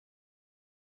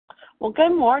Well,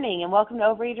 good morning and welcome to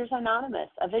Overeaters Anonymous,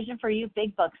 a Vision for You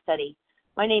Big Book study.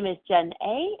 My name is Jen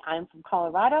A. I'm from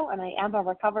Colorado and I am a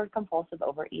recovered compulsive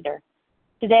overeater.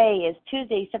 Today is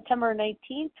Tuesday, September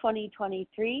 19th,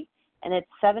 2023, and it's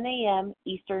 7 a.m.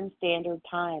 Eastern Standard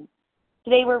Time.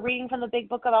 Today we're reading from the Big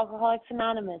Book of Alcoholics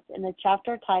Anonymous in the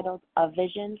chapter titled A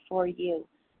Vision for You.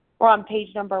 We're on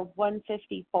page number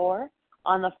 154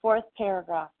 on the fourth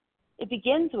paragraph. It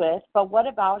begins with, but what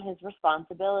about his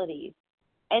responsibilities?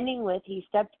 Ending with, he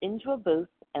stepped into a booth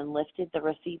and lifted the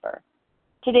receiver.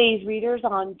 Today's readers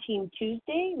on Team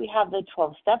Tuesday, we have the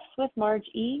 12 Steps with Marge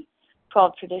E.,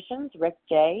 12 Traditions, Rick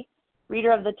J.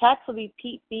 Reader of the text will be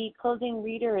Pete B. Closing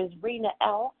reader is Rena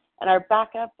L., and our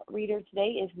backup reader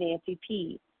today is Nancy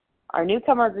P. Our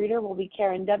newcomer reader will be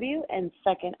Karen W., and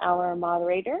second hour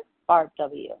moderator, Barb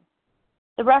W.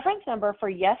 The reference number for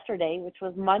yesterday, which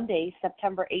was Monday,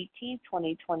 September 18,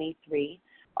 2023,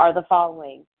 are the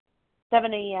following.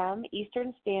 7 a.m.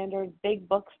 Eastern Standard Big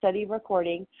Book Study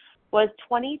recording was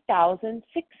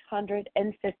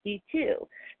 20,652.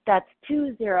 That's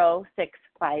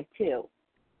 20652.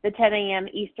 The 10 a.m.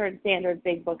 Eastern Standard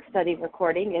Big Book Study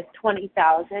recording is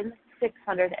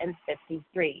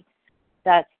 20,653.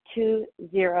 That's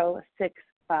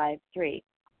 20653.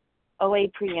 OA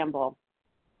Preamble.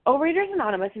 Overeaters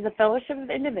Anonymous is a fellowship of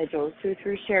individuals who,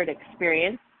 through shared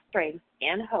experience, strength,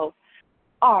 and hope,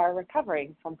 are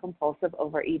recovering from compulsive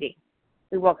overeating.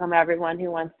 We welcome everyone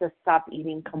who wants to stop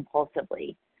eating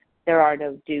compulsively. There are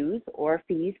no dues or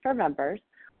fees for members.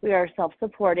 We are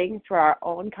self-supporting through our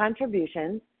own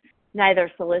contributions,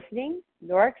 neither soliciting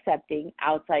nor accepting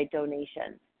outside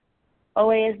donations.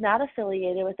 OA is not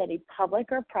affiliated with any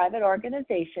public or private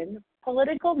organization,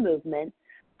 political movement,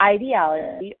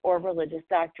 ideology, or religious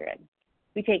doctrine.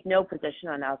 We take no position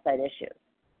on outside issues.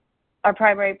 Our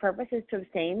primary purpose is to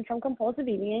abstain from compulsive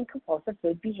eating and compulsive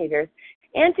food behaviors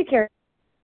and to carry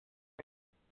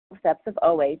steps of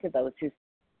OA to those who.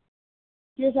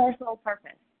 Here's our sole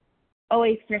purpose.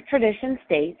 OA's fifth tradition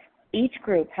states each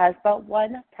group has but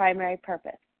one primary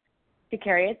purpose, to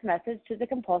carry its message to the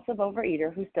compulsive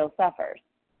overeater who still suffers.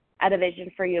 At A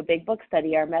Vision for You Big Book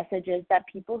Study, our message is that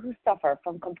people who suffer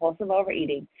from compulsive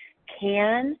overeating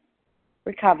can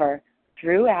recover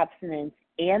through abstinence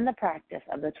and the practice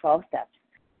of the 12 Steps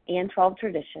and 12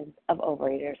 Traditions of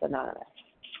Overeaters Anonymous.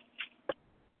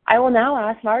 I will now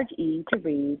ask Marge E. to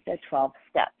read the 12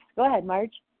 Steps. Go ahead,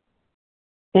 Marge.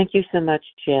 Thank you so much,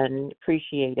 Jen.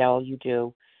 Appreciate all you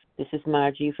do. This is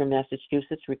Margie from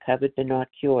Massachusetts, recovered but not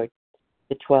cured.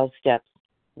 The 12 Steps.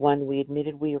 1, we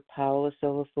admitted we are powerless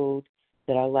over food,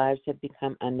 that our lives have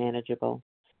become unmanageable.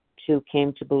 2,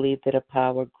 came to believe that a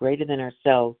power greater than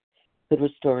ourselves could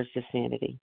restore us to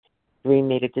sanity. 3,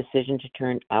 made a decision to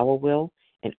turn our will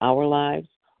and our lives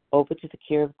over to the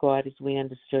care of God as we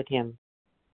understood Him.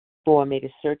 4, made a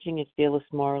searching and fearless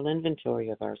moral inventory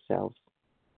of ourselves.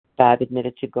 5,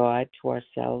 admitted to God, to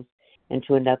ourselves, and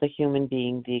to another human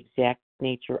being the exact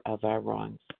nature of our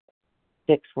wrongs.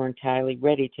 6, were entirely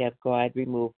ready to have God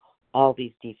remove all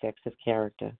these defects of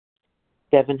character.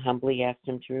 7, humbly asked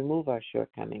Him to remove our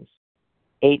shortcomings.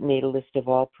 8, made a list of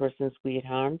all persons we had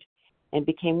harmed and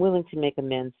became willing to make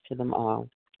amends to them all.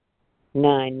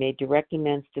 9, made direct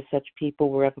amends to such people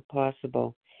wherever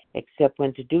possible, except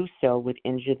when to do so would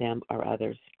injure them or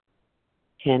others.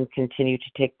 10, continued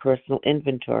to take personal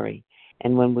inventory,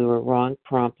 and when we were wrong,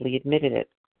 promptly admitted it.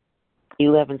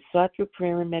 11, sought through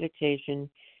prayer and meditation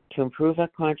to improve our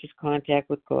conscious contact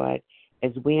with God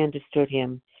as we understood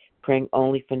Him, praying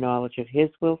only for knowledge of His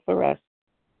will for us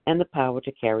and the power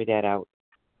to carry that out.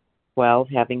 12,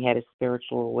 having had a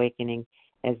spiritual awakening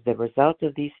as the result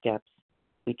of these steps,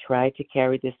 we tried to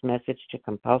carry this message to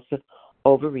compulsive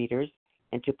overeaters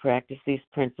and to practice these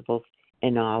principles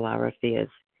in all our affairs.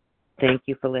 Thank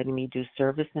you for letting me do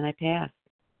service, and I pass.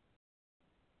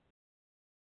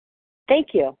 Thank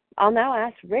you. I'll now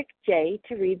ask Rick J.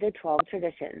 to read the 12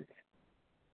 Traditions.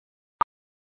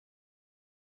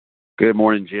 Good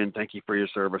morning, Jen. Thank you for your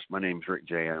service. My name is Rick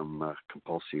J. I'm a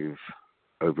compulsive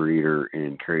overeater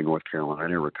in Cary, North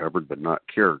Carolina, recovered but not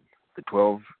cured. The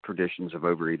 12 Traditions of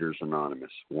Overeaters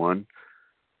Anonymous. 1,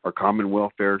 our common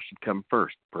welfare should come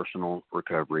first. Personal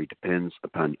recovery depends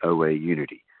upon OA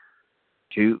unity.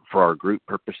 2, for our group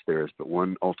purpose there is but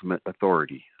one ultimate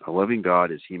authority, a loving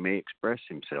God as He may express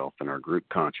Himself in our group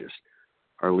conscious.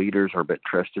 Our leaders are but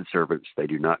trusted servants, they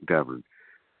do not govern.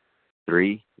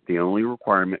 3, the only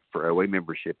requirement for OA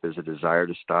membership is a desire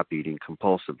to stop eating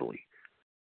compulsively.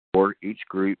 4, each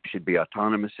group should be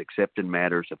autonomous except in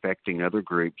matters affecting other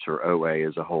groups or OA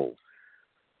as a whole.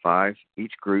 5,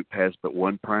 each group has but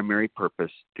one primary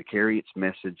purpose, to carry its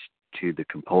message to the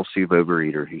compulsive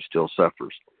overeater who still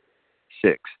suffers.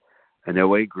 6. An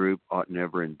OA group ought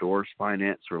never endorse,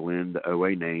 finance, or lend the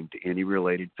OA name to any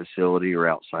related facility or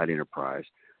outside enterprise,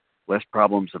 lest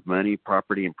problems of money,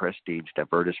 property, and prestige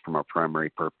divert us from our primary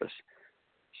purpose.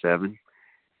 7.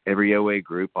 Every OA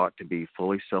group ought to be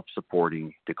fully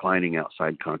self-supporting, declining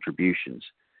outside contributions.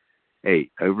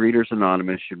 8. Overeaters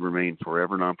Anonymous should remain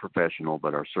forever non-professional,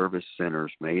 but our service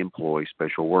centers may employ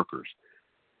special workers.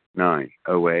 9.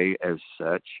 OA, as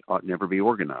such, ought never be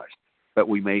organized, but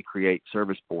we may create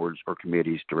service boards or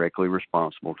committees directly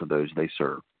responsible to those they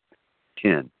serve.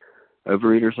 10.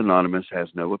 Overeaters Anonymous has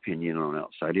no opinion on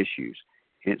outside issues.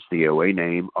 Hence, the OA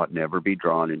name ought never be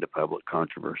drawn into public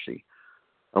controversy.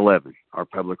 11. Our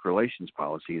public relations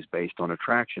policy is based on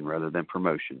attraction rather than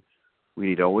promotion. We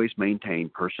need always maintain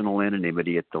personal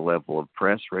anonymity at the level of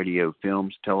press, radio,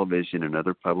 films, television, and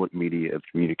other public media of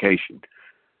communication.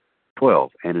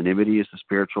 12. Anonymity is the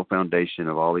spiritual foundation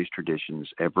of all these traditions,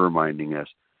 ever reminding us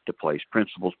to place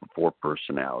principles before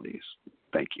personalities.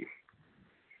 Thank you.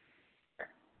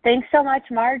 Thanks so much,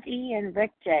 Marge E. and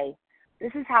Rick J.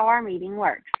 This is how our meeting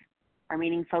works. Our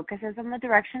meeting focuses on the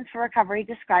directions for recovery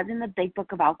described in the Big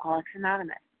Book of Alcoholics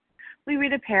Anonymous. We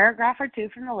read a paragraph or two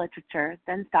from the literature,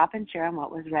 then stop and share on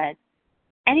what was read.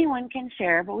 Anyone can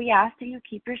share, but we ask that you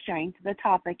keep your sharing to the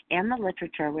topic and the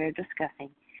literature we are discussing,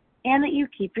 and that you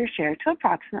keep your share to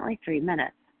approximately 3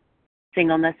 minutes.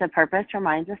 Singleness of purpose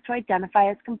reminds us to identify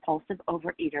as compulsive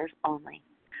overeaters only.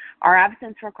 Our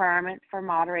absence requirement for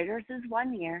moderators is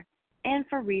 1 year, and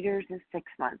for readers is 6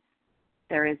 months.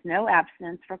 There is no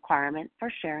abstinence requirement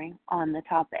for sharing on the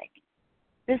topic.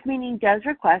 This meeting does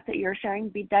request that your sharing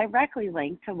be directly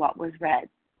linked to what was read.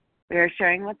 We are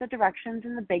sharing what the directions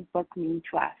in the Big Book mean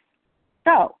to us.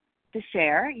 So, to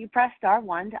share, you press star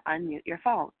 1 to unmute your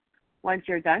phone. Once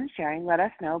you're done sharing, let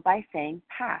us know by saying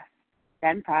pass.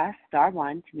 Then press star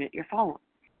 1 to mute your phone.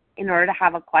 In order to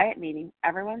have a quiet meeting,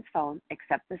 everyone's phone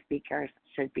except the speaker's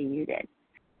should be muted.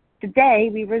 Today,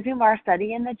 we resume our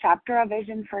study in the chapter of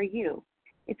Vision for You.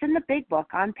 It's in the Big Book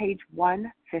on page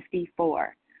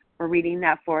 154. We're reading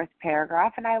that 4th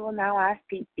paragraph, and I will now ask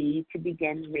Pete B. to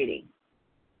begin reading.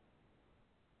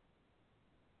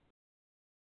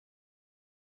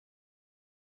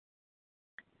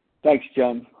 Thanks,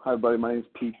 Jen. Hi, everybody. My name is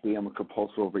Pete B. I'm a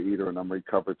compulsive overeater, and I'm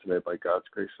recovered today by God's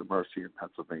grace and mercy in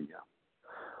Pennsylvania.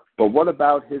 But what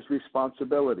about his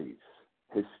responsibilities,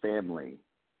 his family,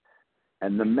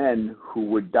 and the men who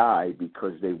would die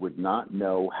because they would not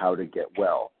know how to get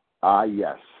well? Ah,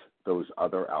 yes, those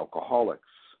other alcoholics.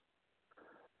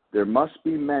 There must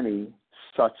be many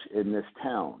such in this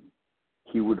town.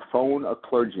 He would phone a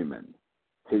clergyman.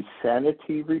 His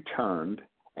sanity returned,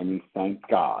 and he thanked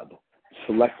God.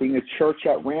 Selecting a church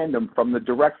at random from the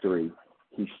directory,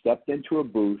 he stepped into a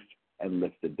booth and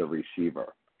lifted the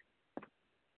receiver.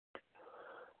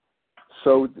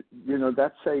 So,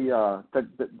 that's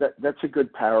a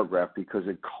good paragraph because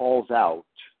it calls out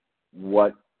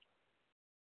what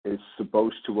is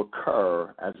supposed to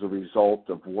occur as a result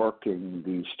of working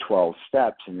these 12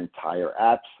 steps in entire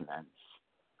abstinence.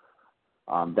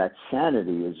 That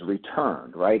sanity is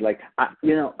returned, right? Like,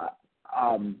 in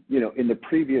the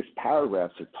previous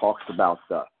paragraphs, it talks about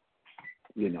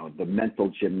the mental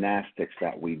gymnastics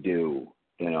that we do,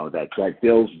 that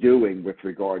Bill's doing with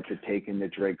regard to taking the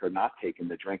drink or not taking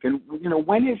the drink. And,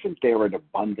 when isn't there an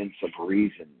abundance of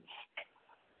reasons,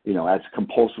 as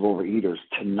compulsive overeaters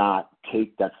to not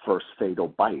take that first fatal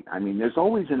bite? I mean, there's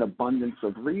always an abundance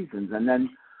of reasons. And then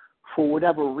for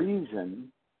whatever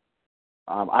reason,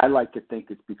 I like to think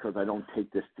it's because I don't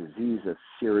take this disease as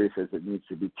serious as it needs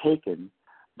to be taken,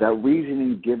 that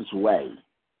reasoning gives way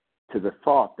to the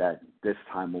thought that this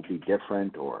time will be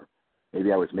different, or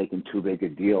maybe I was making too big a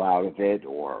deal out of it,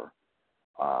 or,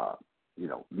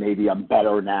 maybe I'm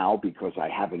better now because I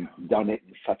haven't done it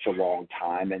in such a long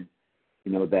time. And,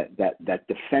 that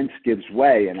defense gives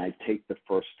way and I take the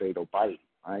first fatal bite,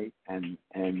 right? And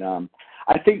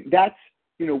I think that's,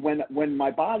 when my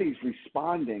body's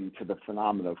responding to the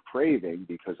phenomenon of craving,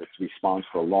 because it's responds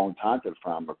for a long time to the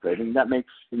phenomenon of craving, that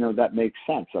makes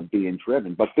sense of being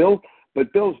driven. But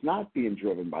Bill's not being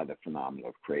driven by the phenomenon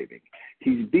of craving.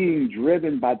 He's being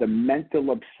driven by the mental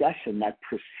obsession that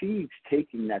precedes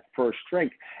taking that first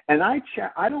drink. And I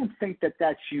don't think that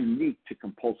that's unique to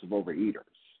compulsive overeaters.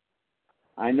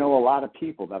 I know a lot of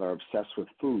people that are obsessed with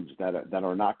foods that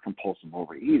are not compulsive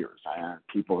overeaters. I have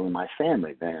people in my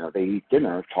family, they eat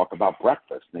dinner, talk about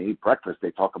breakfast. They eat breakfast,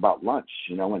 they talk about lunch,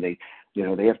 and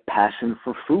they have passion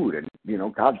for food,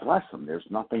 and, God bless them. There's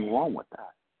nothing wrong with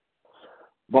that.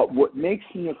 But what makes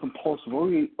me a compulsive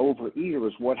overeater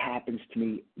is what happens to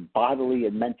me bodily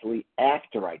and mentally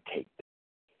after I take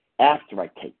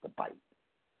the bite.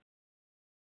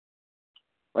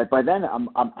 right? By then, I'm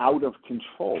out of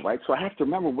control, right? So I have to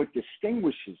remember what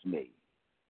distinguishes me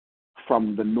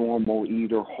from the normal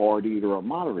eater, hard eater, or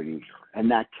moderate eater. And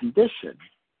that condition,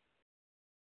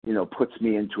 puts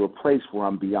me into a place where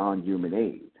I'm beyond human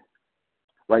aid,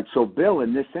 right? So Bill,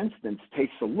 in this instance,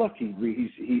 takes a look.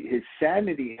 His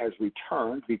sanity has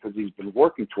returned because he's been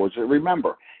working towards it.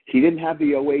 Remember, he didn't have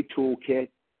the OA toolkit.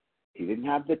 He didn't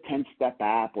have the 10-step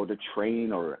app or the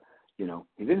train or, he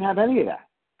didn't have any of that.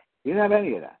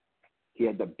 He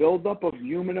had the buildup of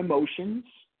human emotions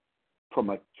from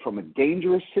a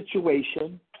dangerous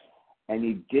situation, and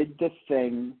he did the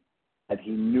thing that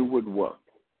he knew would work.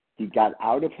 He got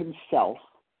out of himself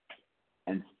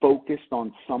and focused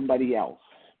on somebody else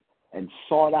and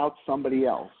sought out somebody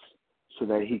else so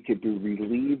that he could be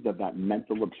relieved of that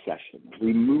mental obsession,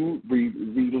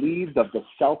 relieved of the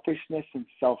selfishness and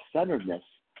self-centeredness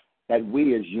that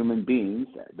we as human beings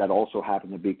that also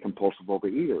happen to be compulsive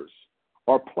overeaters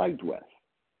are plagued with,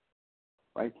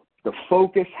 right? The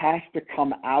focus has to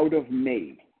come out of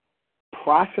me.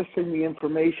 Processing the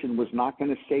information was not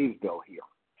going to save Bill here.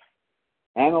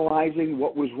 Analyzing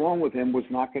what was wrong with him was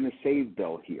not going to save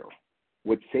Bill here.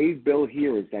 What saved Bill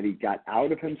here is that he got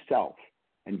out of himself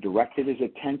and directed his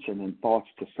attention and thoughts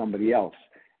to somebody else,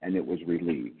 and it was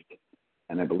relieved.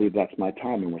 And I believe that's my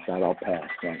time, and with that, I'll pass.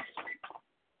 Thanks.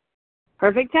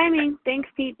 Perfect timing. Thanks,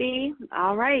 Pete B.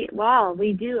 All right. Well,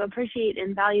 we do appreciate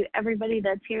and value everybody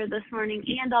that's here this morning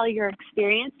and all your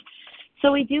experience.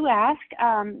 So we do ask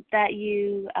that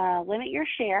you limit your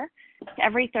share to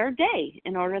every third day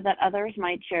in order that others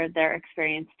might share their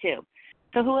experience too.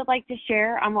 So who would like to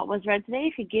share on what was read today?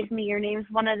 If you give me your names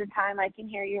one at a time, I can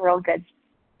hear you real good.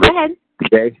 Go ahead.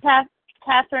 Okay.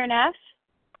 Catherine F.,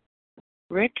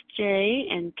 Rick J.,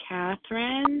 and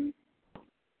Catherine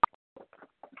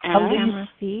F. Tamara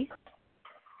C.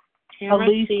 Tamara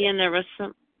C., and there was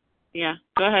some, yeah,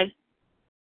 go ahead.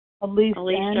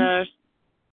 Alicia.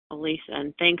 Elise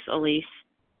N. Thanks, Elise.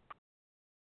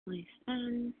 Elise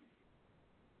N.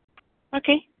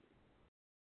 Okay.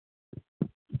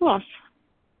 Who else?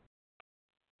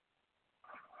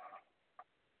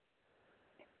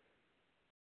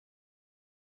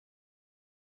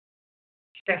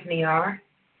 Stephanie R.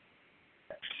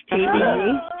 Katie.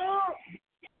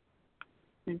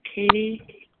 And Katie.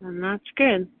 And that's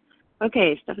good.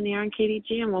 Okay, Stephanie R. and Katie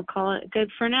G. And we'll call it good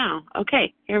for now.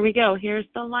 Okay, here we go. Here's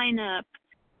the lineup.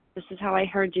 This is how I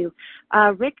heard you.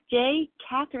 Rick J.,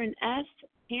 Catherine S.,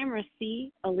 Tamara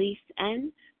C., Elise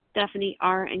N., Stephanie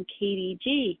R., and Katie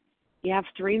G. You have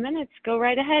 3 minutes. Go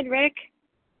right ahead, Rick.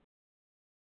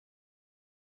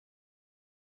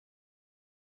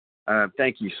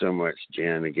 Thank you so much,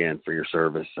 Jen, again, for your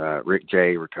service. Rick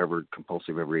J., recovered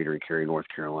compulsive overeater in Cary, North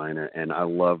Carolina, and I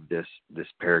love this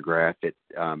paragraph. It,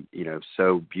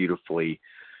 so beautifully,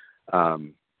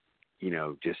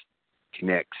 just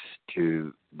connects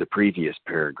to the previous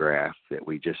paragraph that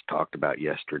we just talked about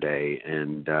yesterday.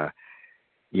 And,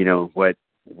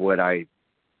 what I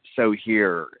so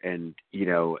hear and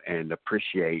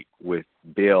appreciate with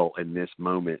Bill in this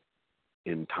moment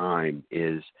in time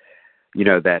is,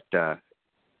 that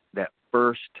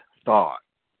first thought,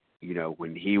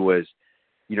 when he was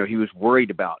worried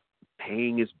about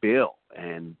paying his bill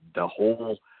and the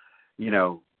whole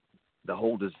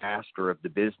disaster of the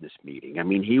business meeting. I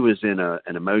mean, he was in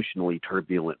an emotionally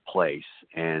turbulent place,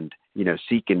 and,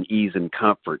 seeking ease and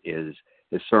comfort is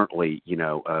certainly,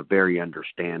 a very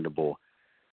understandable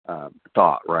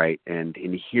thought, right? And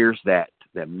he hears that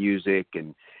music,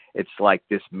 and it's like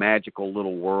this magical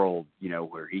little world,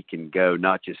 where he can go,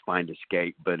 not just find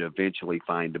escape, but eventually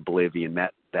find oblivion.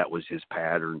 That was his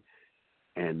pattern,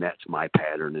 and that's my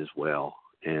pattern as well.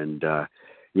 And,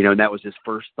 and that was his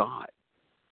first thought,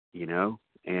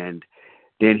 and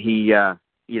then he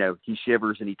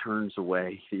shivers and he turns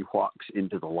away. He walks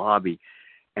into the lobby,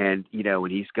 and,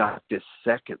 and he's got this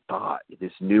second thought,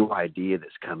 this new idea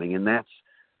that's coming, and that's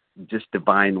just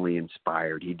divinely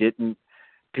inspired. He didn't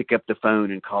pick up the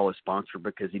phone and call a sponsor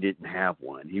because he didn't have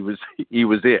one. He was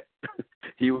it.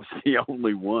 He was the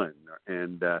only one.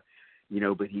 And, but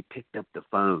he picked up the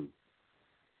phone,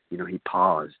 he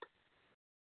paused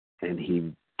and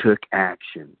he took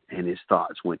action, and his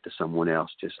thoughts went to someone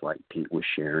else, just like Pete was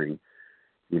sharing,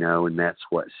 and that's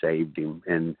what saved him.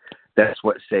 And that's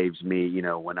what saves me.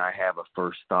 When I have a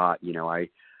first thought,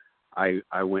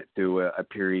 I went through a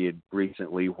period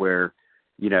recently where,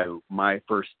 my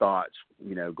first thoughts,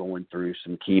 going through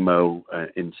some chemo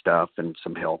and stuff and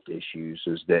some health issues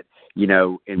is that,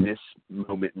 in this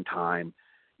moment in time,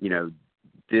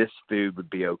 this food would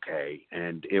be okay.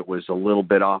 And it was a little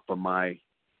bit off of my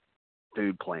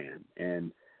food plan.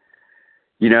 And,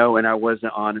 and I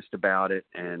wasn't honest about it.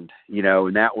 And,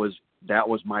 and that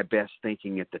was my best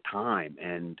thinking at the time.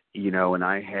 And, and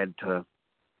I had to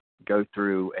go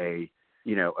through a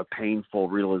painful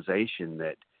realization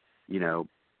that,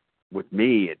 with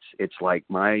me, it's like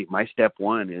my step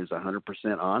one is 100%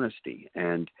 honesty.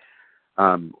 And,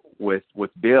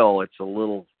 with Bill, it's a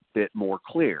little bit more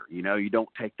clear. You don't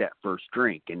take that first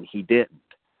drink, and he didn't.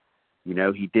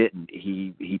 He didn't.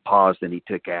 He paused and he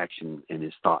took action, and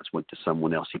his thoughts went to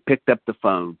someone else. He picked up the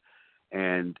phone,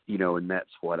 and and that's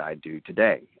what I do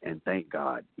today. And thank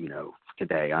God,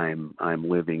 today I'm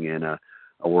living in a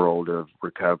world of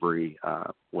recovery,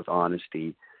 with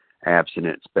honesty,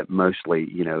 abstinence, but mostly,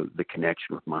 the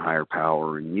connection with my higher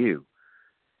power and you.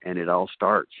 And it all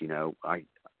starts,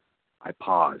 I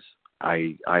pause.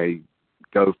 I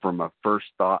go from a first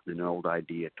thought and an old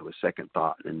idea to a second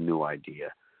thought and a new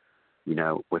idea,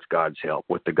 with God's help,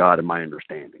 with the God of my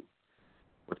understanding,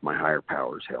 with my higher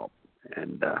power's help.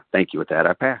 And thank you. With that,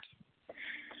 I pass.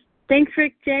 Thanks,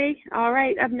 Rick J. All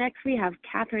right, up next we have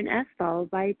Catherine S., followed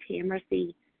by Tamara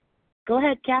C. Go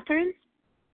ahead, Catherine.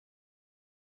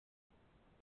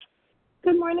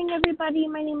 Good morning, everybody.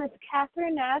 My name is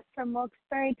Catherine S. from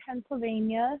Wilkes-Barre,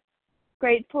 Pennsylvania.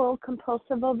 Grateful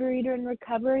compulsive overeater in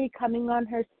recovery, coming on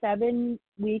her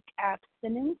 7-week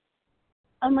abstinence.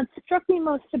 What struck me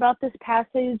most about this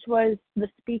passage was the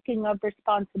speaking of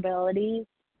responsibilities.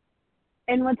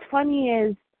 And what's funny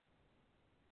is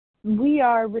we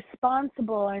are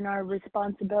responsible in our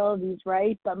responsibilities,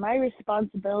 right? But my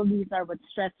responsibilities are what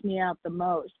stress me out the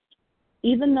most.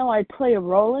 Even though I play a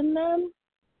role in them,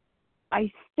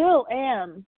 I still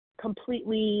am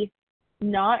completely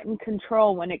not in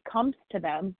control when it comes to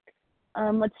them.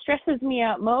 What stresses me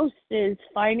out most is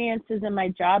finances in my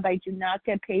job. I do not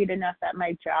get paid enough at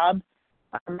my job.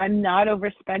 I'm not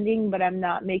overspending, but I'm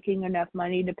not making enough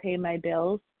money to pay my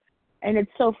bills. And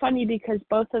it's so funny because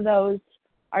both of those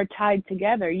are tied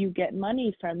together. You get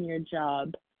money from your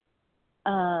job.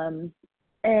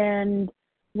 And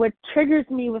what triggers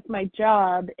me with my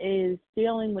job is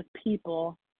dealing with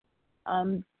people.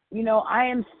 I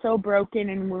am so broken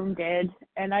and wounded,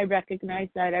 and I recognize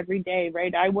that every day,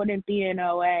 right? I wouldn't be in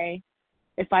OA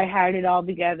if I had it all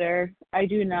together. I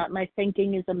do not. My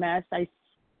thinking is a mess. I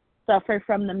suffer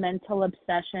from the mental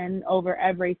obsession over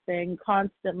everything,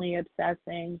 constantly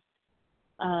obsessing.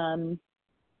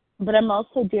 But I'm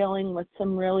also dealing with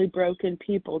some really broken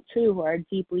people, too, who are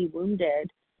deeply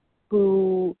wounded,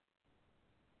 who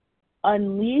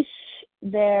unleash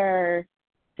their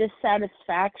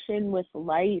dissatisfaction with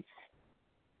life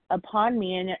upon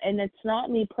me, and it's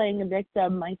not me playing a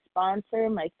victim. My sponsor,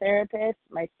 my therapist,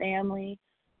 my family,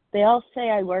 they all say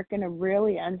I work in a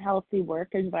really unhealthy work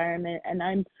environment, and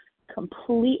I'm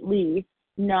completely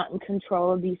not in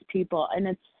control of these people, and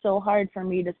it's so hard for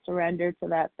me to surrender to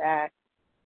that fact.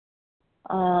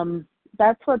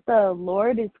 That's what the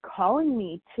Lord is calling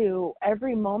me to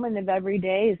every moment of every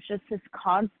day, is just this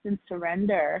constant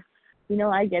surrender.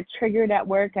 I get triggered at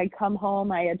work, I come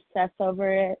home, I obsess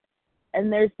over it, and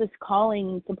there's this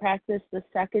calling to practice the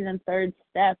second and third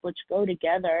step, which go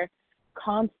together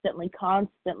constantly,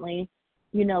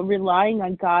 relying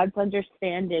on God's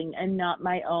understanding and not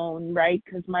my own, right?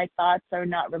 Because my thoughts are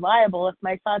not reliable. If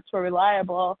my thoughts were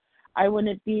reliable, I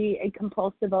wouldn't be a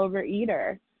compulsive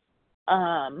overeater.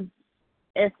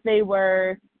 If they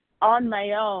were on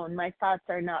my own, my thoughts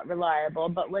are not reliable,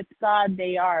 but with God,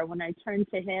 they are. When I turn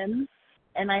to Him,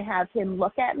 and I have Him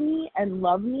look at me and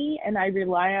love me, and I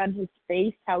rely on His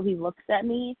face, how He looks at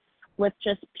me with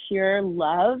just pure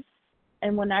love.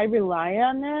 And when I rely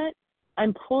on that,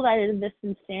 I'm pulled out of this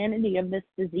insanity of this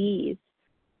disease.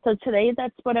 So today,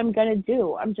 that's what I'm going to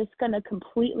do. I'm just going to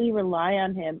completely rely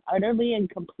on Him, utterly and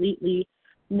completely,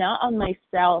 not on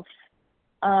myself.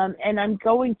 And I'm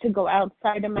going to go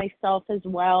outside of myself as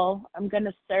well. I'm going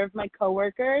to serve my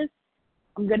coworkers.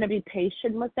 I'm going to be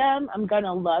patient with them. I'm going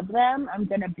to love them. I'm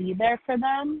going to be there for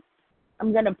them.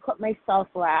 I'm going to put myself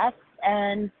last,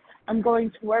 and I'm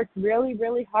going to work really,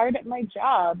 really hard at my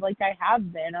job like I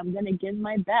have been. I'm going to give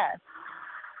my best.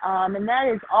 And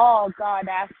that is all God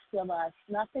asks of us,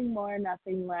 nothing more,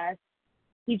 nothing less.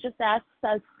 He just asks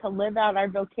us to live out our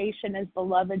vocation as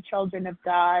beloved children of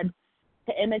God,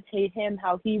 to imitate Him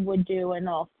how He would do in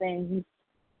all things.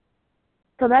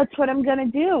 So that's what I'm going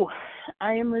to do.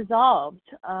 I am resolved.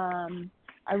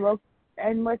 I will,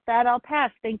 and with that, I'll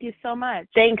pass. Thank you so much.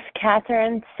 Thanks,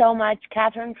 Catherine, so much.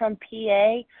 Catherine from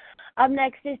PA. Up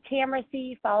next is Tamara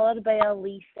C., followed by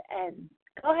Elise N.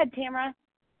 Go ahead, Tamara.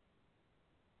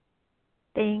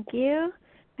 Thank you.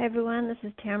 Hi, everyone. This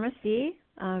is Tamara C.,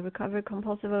 recovered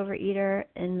compulsive overeater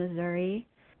in Missouri.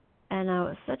 And it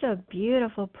was such a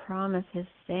beautiful promise. His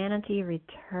sanity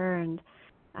returned.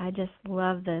 I just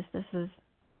love this. This is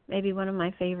maybe one of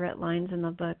my favorite lines in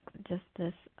the book, just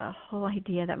this whole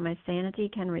idea that my sanity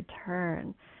can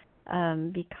return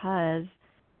because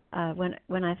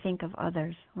when I think of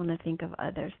others,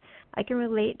 I can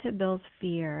relate to Bill's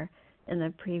fear in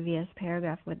the previous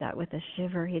paragraph with a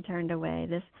shiver he turned away.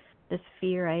 This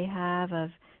fear I have of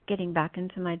getting back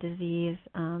into my disease,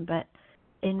 but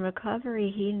in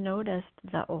recovery he noticed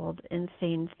the old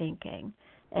insane thinking,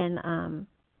 and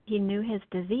he knew his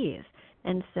disease.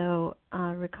 And so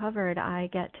recovered, I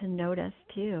get to notice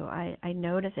too. I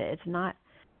notice it. It's not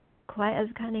quite as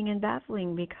cunning and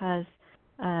baffling because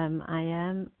I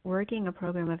am working a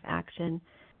program of action,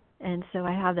 and so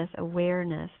I have this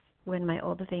awareness when my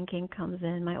old thinking comes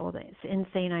in, my old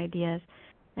insane ideas.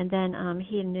 And then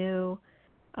he knew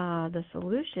the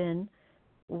solution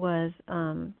was,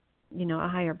 a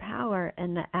higher power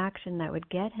and the action that would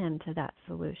get him to that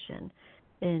solution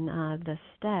in the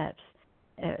steps.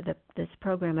 This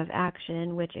program of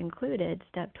action, which included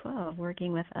step 12,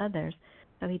 working with others.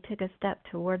 So he took a step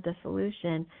toward the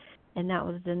solution, and that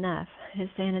was enough. His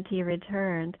sanity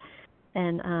returned,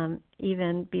 and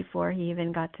even before he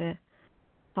even got to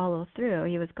follow through,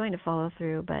 he was going to follow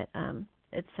through, but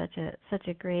it's such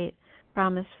a great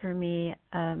promise for me.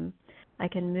 I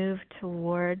can move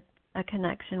toward a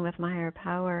connection with my higher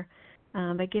power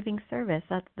by giving service.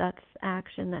 That's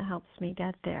action that helps me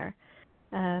get there.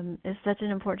 Is such an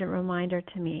important reminder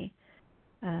to me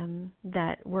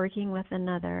that working with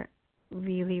another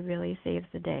really, really saves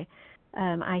the day.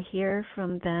 I hear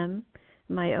from them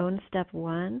my own step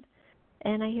 1,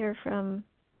 and I hear from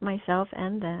myself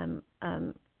and them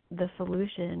the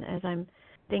solution as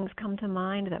things come to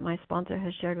mind that my sponsor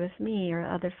has shared with me or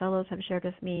other fellows have shared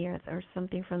with me or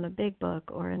something from the big book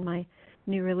or in my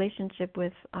new relationship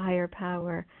with a higher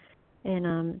power,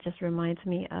 and just reminds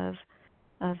me of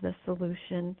the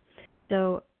solution.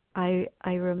 So I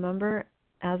remember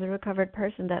as a recovered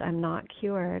person that I'm not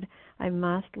cured. I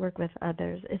must work with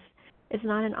others. It's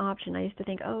not an option. I used to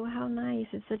think, oh, how nice.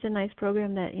 It's such a nice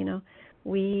program that,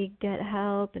 we get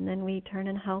help and then we turn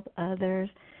and help others.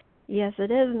 Yes, it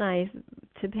is nice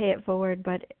to pay it forward,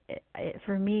 but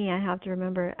for me, I have to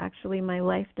remember actually my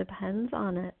life depends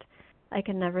on it. I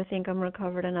can never think I'm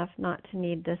recovered enough not to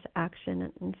need this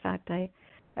action. In fact, I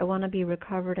want to be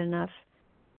recovered enough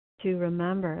to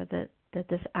remember that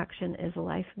this action is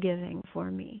life-giving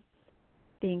for me.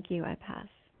 Thank you. I pass.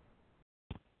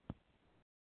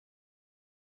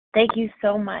 Thank you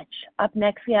so much. Up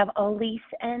next, we have Elise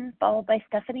N., followed by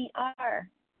Stephanie R.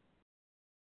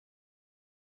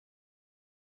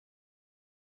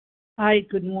 Hi,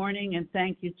 good morning, and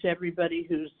thank you to everybody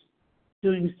who's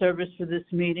doing service for this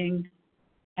meeting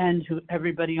and to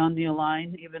everybody on the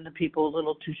line, even the people a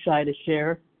little too shy to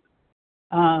share.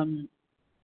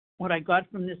 What I got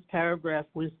from this paragraph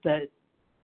was that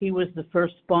he was the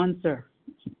first sponsor.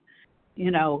 He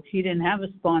didn't have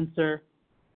a sponsor,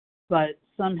 but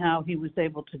somehow he was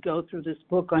able to go through this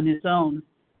book on his own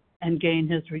and gain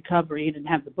his recovery. He didn't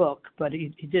have the book, but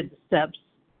he did the steps.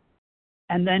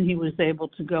 And then he was able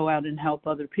to go out and help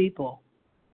other people.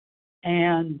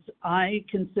 And I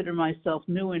consider myself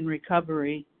new in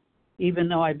recovery, even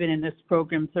though I've been in this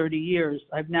program 30 years.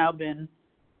 I've now been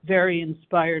very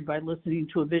inspired by listening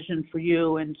to A Vision for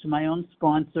You and to my own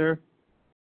sponsor.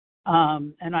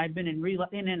 And I've been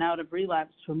in and out of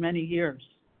relapse for many years.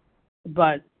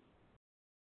 But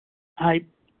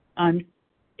I'm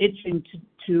itching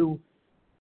to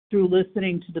through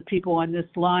listening to the people on this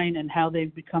line and how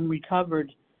they've become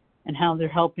recovered and how they're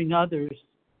helping others,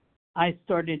 I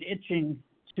started itching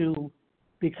to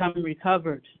become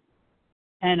recovered.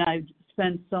 And I've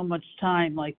spent so much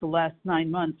time, like the last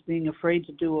 9 months, being afraid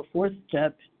to do a 4th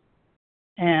step.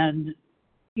 And,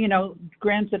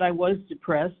 granted, I was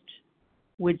depressed,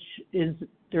 which is,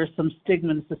 there's some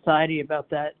stigma in society about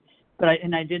that. But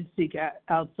I did seek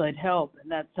outside help, and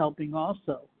that's helping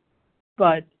also.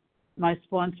 But my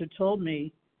sponsor told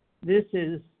me, this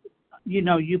is,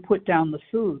 you put down the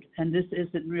food, and this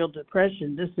isn't real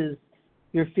depression. This is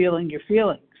you're feeling your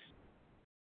feelings.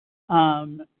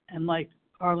 And like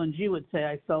Arlen G would say,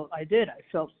 I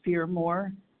felt fear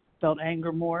more, felt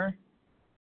anger more.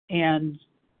 And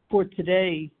for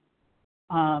today,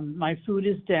 my food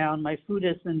is down. My food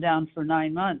has been down for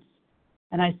 9 months.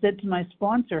 And I said to my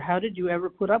sponsor, how did you ever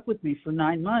put up with me for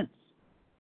 9 months?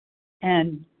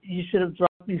 And you should have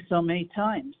dropped me so many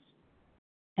times.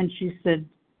 And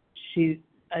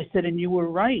I said, and you were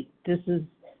right. This is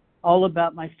all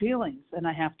about my feelings, and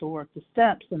I have to work the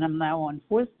steps. And I'm now on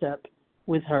 4th step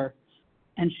with her.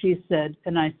 And she said,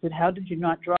 and I said, how did you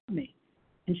not drop me?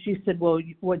 And she said, well,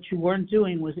 what you weren't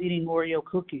doing was eating Oreo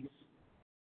cookies.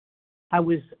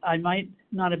 I might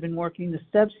not have been working the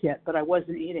steps yet, but I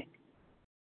wasn't eating.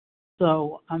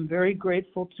 So I'm very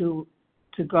grateful to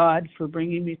God for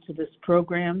bringing me to this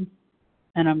program,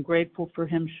 and I'm grateful for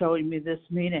him showing me this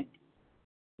meeting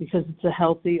because it's a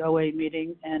healthy OA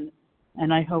meeting, and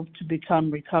I hope to become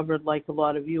recovered like a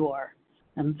lot of you are.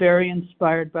 I'm very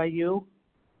inspired by you,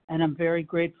 and I'm very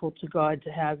grateful to God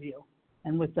to have you.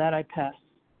 And with that, I pass.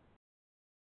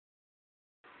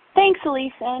 Thanks,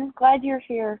 Elise, and glad you're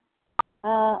here.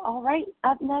 All right,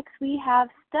 up next we have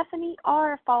Stephanie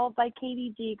R., followed by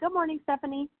Katie G. Good morning,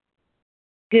 Stephanie.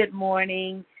 Good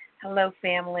morning. Hello,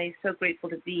 family. So grateful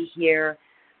to be here.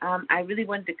 I really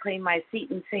wanted to claim my seat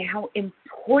and say how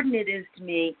important it is to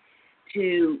me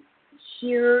to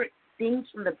hear things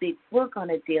from the big book on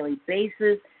a daily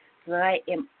basis so that I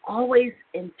am always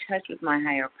in touch with my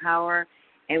higher power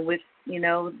and with,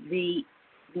 the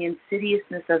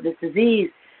insidiousness of this disease.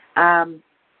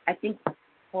 I think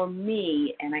for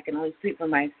me, and I can only speak for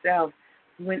myself,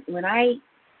 when I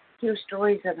hear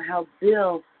stories of how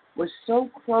Bill was so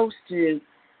close to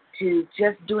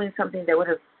just doing something that would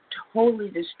have totally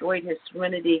destroyed his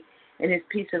serenity and his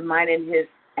peace of mind and his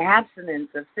abstinence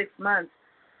of 6 months,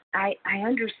 I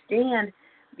understand,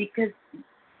 because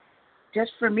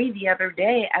just for me the other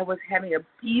day, I was having a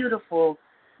beautiful,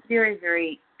 very,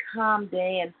 very calm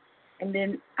day, and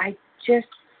then I just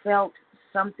felt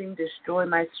something destroy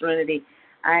my serenity.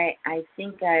 I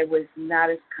think I was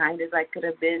not as kind as I could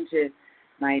have been to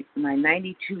my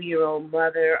 92-year-old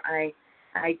mother. I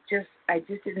just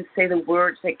didn't say the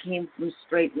words that came from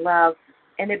straight love,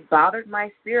 and it bothered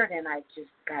my spirit, and I just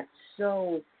got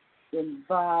so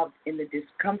involved in the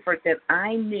discomfort that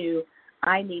I knew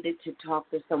I needed to talk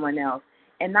to someone else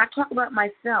and not talk about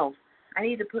myself. I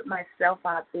need to put myself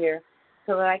out there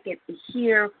so that I could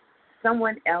hear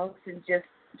someone else and just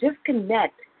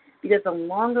connect, because the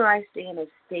longer I stay in a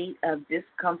state of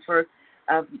discomfort,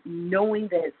 of knowing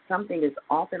that something is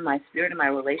off in my spirit and my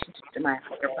relationship to my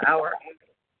higher power,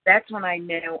 that's when I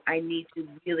know I need to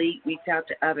really reach out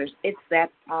to others. It's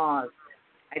that pause.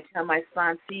 I tell my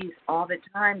sponsees all the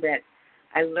time that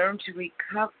I learned to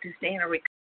stay in a recovery.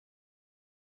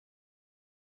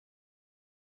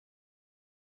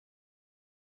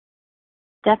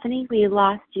 Stephanie, we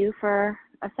lost you for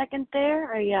a second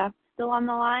there. Are you still on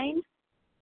the line?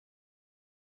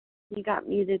 You got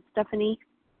muted, Stephanie.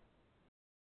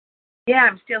 Yeah,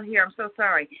 I'm still here. I'm so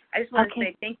sorry. I just want to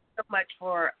say thank you so much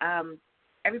for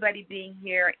everybody being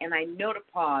here, and I know to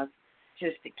pause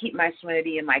just to keep my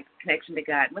serenity and my connection to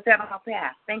God. With that, I'll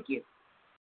pass. Thank you.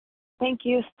 Thank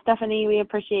you, Stephanie. We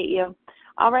appreciate you.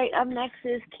 All right, up next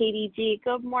is Katie G.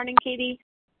 Good morning, Katie.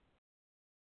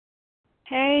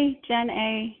 Hey, Jen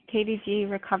A., Katie G.,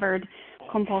 recovered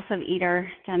compulsive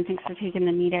eater. Jen, thanks for taking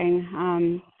the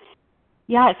meeting.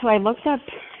 So I looked up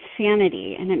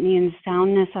sanity, and it means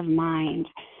soundness of mind,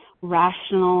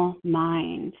 rational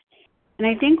mind. And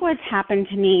I think what's happened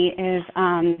to me is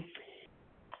I'm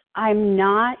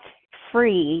not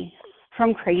free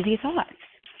from crazy thoughts.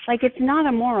 Like, it's not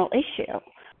a moral issue.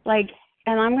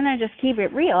 And I'm going to just keep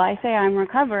it real. I say I'm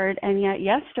recovered, and yet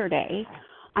yesterday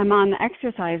I'm on the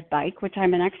exercise bike, which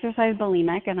I'm an exercise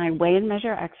bulimic, and I weigh and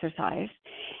measure exercise,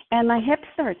 and my hip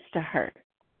starts to hurt.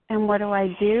 And what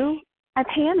do? I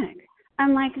panic.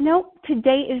 I'm like, nope,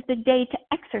 today is the day to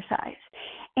exercise.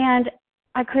 And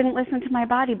I couldn't listen to my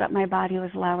body, but my body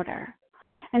was louder.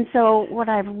 And so what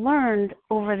I've learned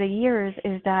over the years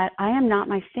is that I am not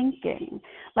my thinking.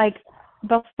 Like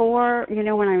before,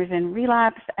 when I was in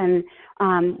relapse and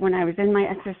when I was in my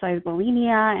exercise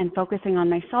bulimia and focusing on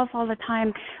myself all the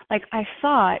time, like I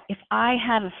thought if I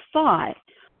had a thought,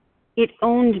 it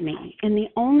owned me. And the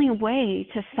only way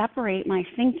to separate my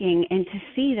thinking and to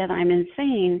see that I'm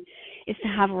insane is to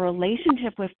have a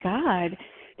relationship with God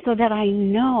so that I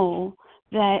know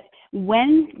that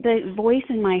when the voice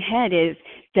in my head is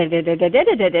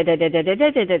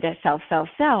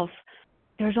self,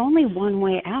 there's only one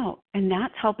way out, and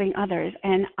that's helping others.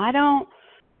 And I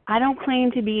don't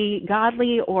claim to be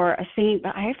godly or a saint,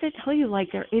 but I have to tell you,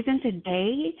 there isn't a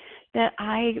day that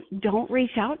I don't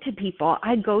reach out to people.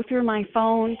 I go through my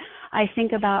phone. I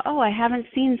think about, I haven't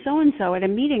seen so-and-so at a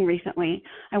meeting recently.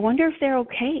 I wonder if they're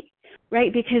okay,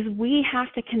 right? Because we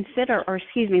have to consider,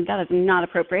 that is not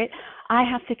appropriate. I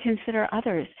have to consider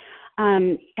others.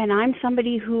 And I'm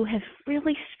somebody who has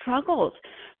really struggled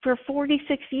for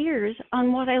 46 years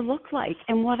on what I look like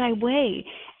and what I weigh.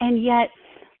 And yet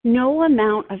no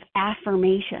amount of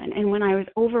affirmation, and when I was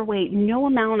overweight, no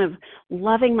amount of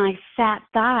loving my fat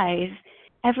thighs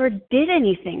ever did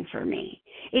anything for me.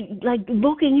 It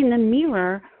looking in the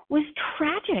mirror was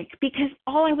tragic because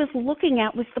all I was looking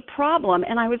at was the problem,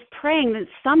 and I was praying that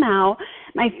somehow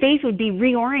my faith would be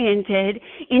reoriented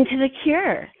into the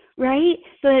cure, right?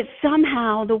 So that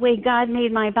somehow the way God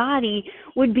made my body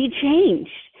would be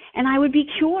changed and I would be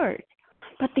cured.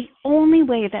 But the only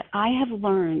way that I have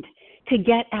learned to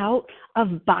get out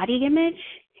of body image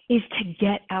is to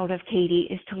get out of Katie,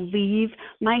 is to leave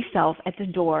myself at the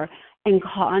door and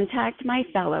contact my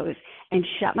fellows and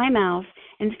shut my mouth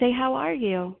and say, how are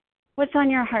you? What's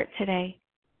on your heart today?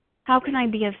 How can I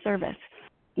be of service?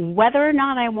 Whether or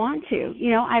not I want to.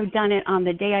 You know, I've done it on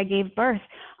the day I gave birth.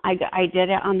 I did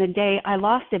it on the day I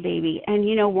lost a baby. And,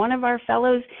 you know, one of our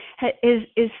fellows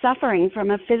is suffering from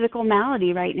a physical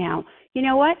malady right now. You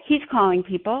know what? He's calling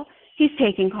people. He's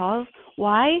taking calls.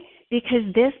 Why?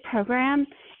 Because this program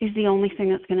is the only thing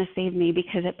that's going to save me,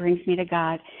 because it brings me to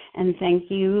God. And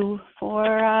thank you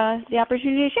for the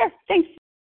opportunity to share. Thanks.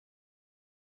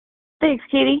 Thanks,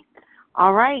 Katie.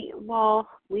 All right. Well,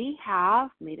 we have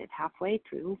made it halfway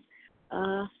through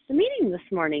the meeting this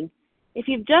morning. If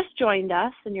you've just joined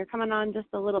us and you're coming on just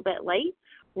a little bit late,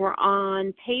 we're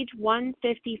on page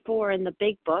 154 in the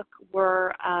Big Book.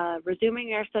 We're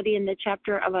resuming our study in the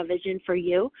chapter of A Vision for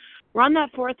You. We're on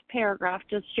that fourth paragraph,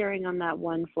 just sharing on that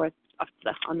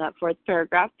fourth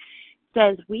paragraph. It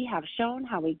says, we have shown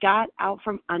how we got out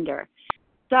from under.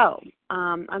 So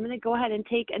I'm going to go ahead and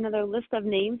take another list of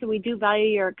names, and we do value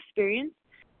your experience.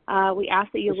 We ask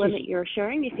that you limit your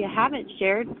sharing. If you haven't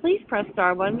shared, please press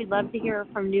 *1. We'd love to hear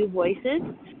from new voices.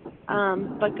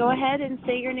 But go ahead and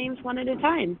say your names one at a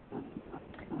time.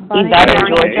 Yvette in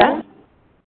Georgia.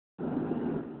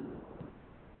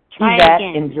 Yvette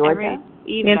in Georgia.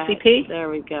 Nancy P. There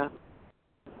we go.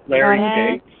 Larry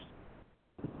K.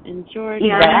 In Georgia.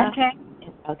 Yvette.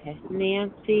 Okay.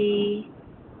 Nancy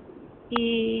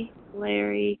P.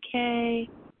 Larry K.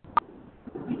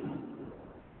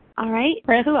 All right.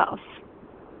 Chris. Who else?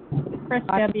 Chris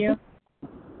W.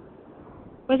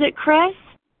 Was it Chris?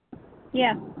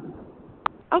 Yeah.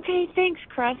 Okay, thanks,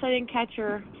 Chris. I didn't catch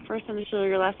your first initial or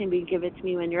your last name, but you can give it to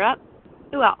me when you're up.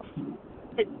 Who else?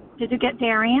 Did you get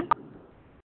Darian?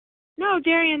 No,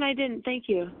 Darian, I didn't. Thank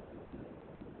you.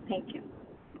 Thank you.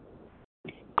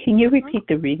 Can you repeat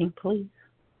the reading, please?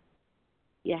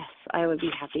 Yes, I would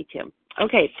be happy to.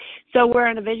 Okay, so we're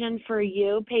on A Vision for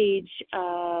You, page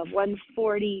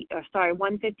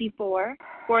 154,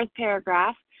 fourth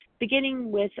paragraph, beginning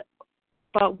with,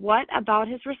 but what about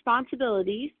his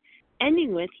responsibilities,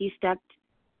 ending with, he stepped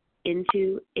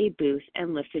into a booth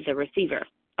and lifted the receiver.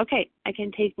 Okay, I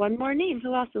can take one more name.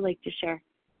 Who else would like to share?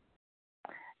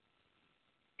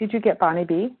 Did you get Bonnie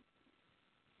B?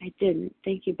 I didn't.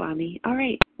 Thank you, Bonnie. All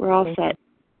right, we're all set.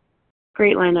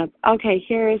 Great lineup. Okay,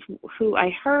 here is who I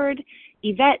heard.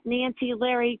 Yvette, Nancy,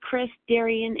 Larry, Chris,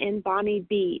 Darian, and Bonnie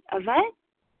B. Yvette,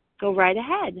 go right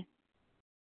ahead.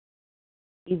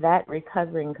 Yvette,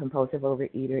 recovering compulsive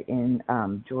overeater in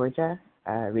Georgia,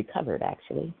 recovered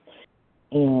actually.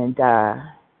 And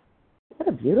what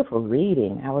a beautiful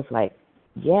reading. I was like,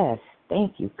 yes,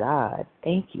 thank you, God.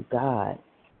 Thank you, God.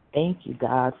 Thank you,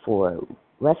 God, for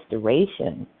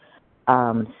restoration.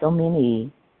 So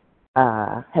many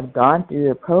have gone through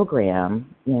the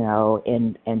program, you know,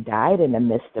 and died in the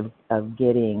midst of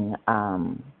getting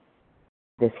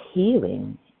this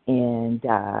healing. And,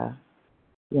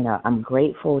 you know, I'm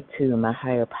grateful to my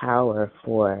higher power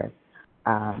for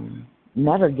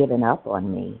never giving up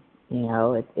on me. You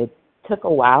know, it took a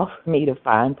while for me to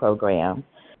find program,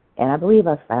 and I believe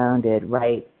I found it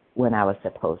right when I was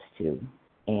supposed to.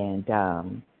 And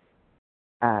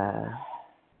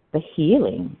the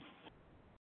healing,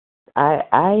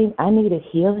 I needed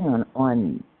healing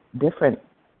on different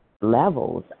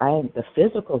levels. The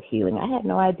physical healing, I had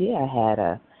no idea I had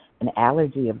an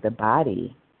allergy of the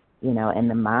body, you know, and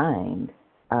the mind,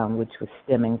 which was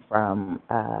stemming from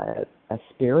a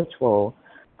spiritual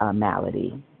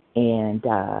malady. And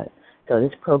so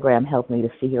this program helped me to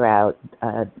figure out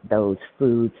those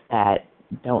foods that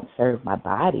don't serve my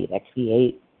body, that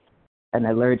create an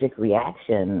allergic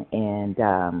reaction and,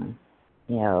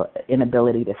 you know,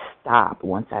 inability to stop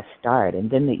once I start. And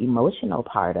then the emotional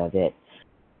part of it,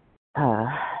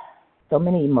 so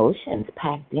many emotions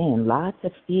packed in, lots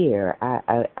of fear.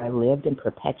 I lived in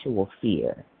perpetual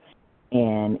fear.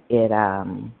 And it,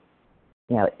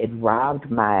 you know, it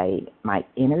robbed my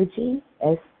energy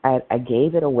as I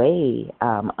gave it away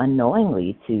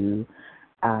unknowingly to,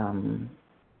 you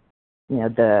know,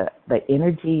 the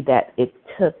energy that it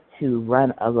took to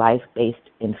run a life based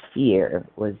in fear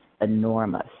was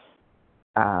enormous.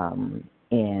 And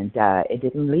it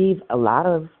didn't leave a lot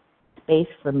of space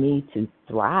for me to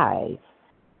thrive.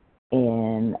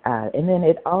 And then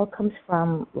it all comes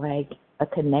from like a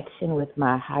connection with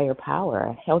my higher power,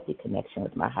 a healthy connection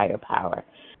with my higher power.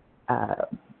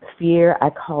 Fear, I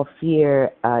call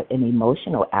fear an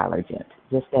emotional allergen,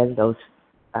 just as those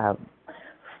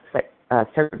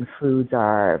certain foods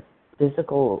are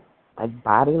physical, like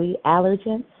bodily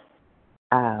allergens.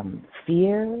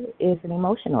 Fear is an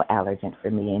emotional allergen for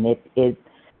me, and it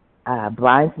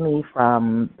blinds me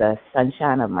from the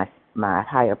sunshine of my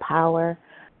higher power,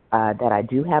 that I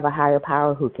do have a higher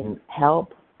power who can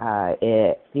help.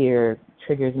 Fear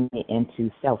triggers me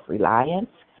into self-reliance,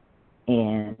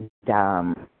 and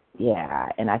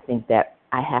and I think that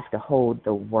I have to hold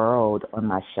the world on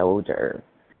my shoulder.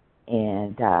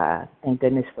 And thank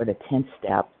goodness for the 10th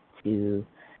step to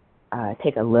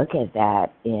take a look at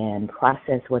that and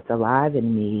process what's alive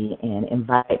in me and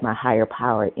invite my higher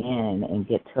power in and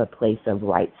get to a place of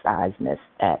right-sizedness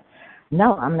that,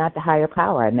 no, I'm not the higher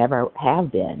power. I never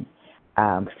have been.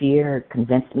 Fear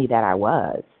convinced me that I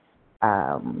was,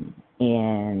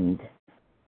 and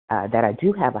that I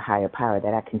do have a higher power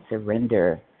that I can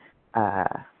surrender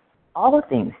all the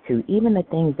things to, even the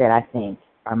things that I think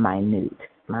are minute.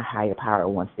 My higher power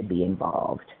wants to be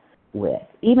involved with.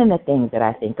 Even the things that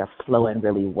I think are flowing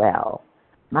really well,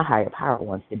 my higher power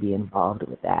wants to be involved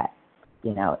with that,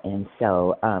 And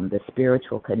so the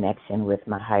spiritual connection with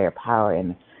my higher power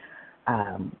and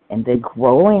then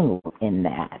growing in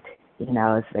that,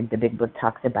 it's like the big book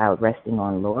talks about resting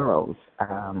on laurels,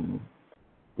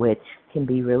 which can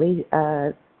be really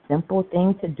a simple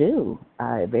thing to do,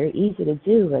 very easy to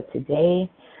do. But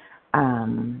today,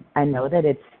 I know that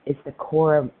it's the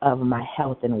core of my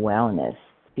health and wellness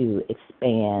to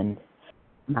expand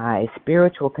my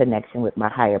spiritual connection with my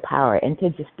higher power and to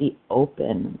just be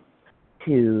open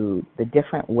to the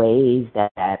different ways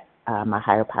that my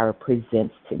higher power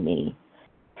presents to me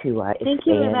to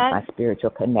expand my spiritual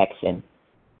connection.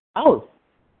 Oh,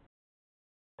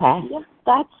 Pat. Yep,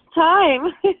 that's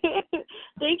time.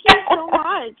 Thank you so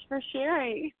much for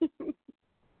sharing.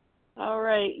 All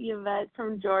right, Yvette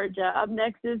from Georgia. Up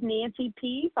next is Nancy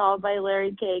P., followed by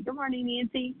Larry K. Good morning,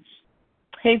 Nancy.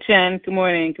 Hey, Jen. Good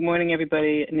morning. Good morning,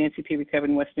 everybody. Nancy P., recovered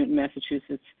in West Newton,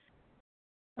 Massachusetts.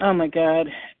 Oh, my God.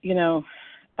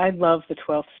 I love the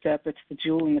 12th step. It's the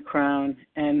jewel in the crown,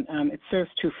 and it serves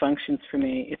two functions for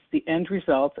me. It's the end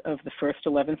result of the first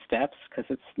 11 steps, because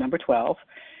it's number 12,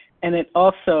 and it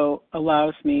also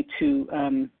allows me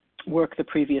to work the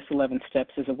previous 11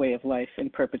 steps as a way of life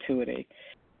in perpetuity.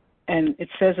 And it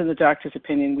says in the doctor's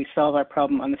opinion, we solve our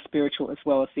problem on the spiritual as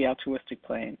well as the altruistic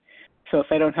plane. So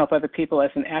if I don't help other people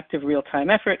as an active real-time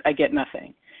effort, I get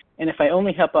nothing. And if I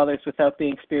only help others without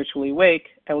being spiritually awake,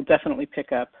 I will definitely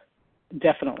pick up.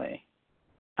 Definitely.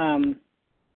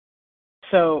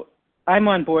 So I'm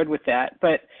on board with that.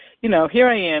 But, here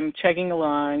I am chugging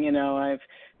along. I've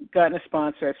gotten a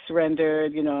sponsor. I've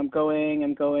surrendered. I'm going.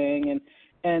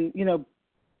 And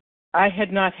I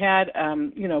had not had,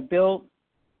 Bill,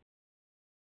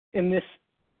 in this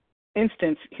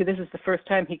instance, this is the first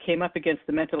time he came up against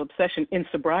the mental obsession in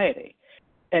sobriety.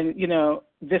 And,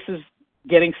 this is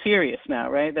getting serious now,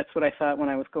 right? That's what I thought when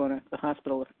I was going to the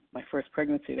hospital with my first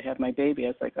pregnancy to have my baby. I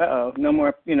was like, no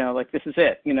more, this is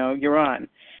it, you're on.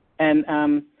 And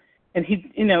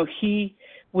he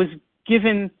was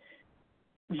given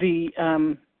the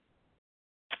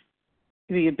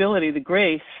ability, the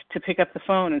grace to pick up the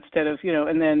phone instead of,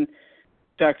 and then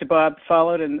Dr. Bob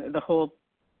followed, and the whole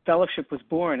fellowship was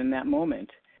born in that moment,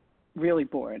 really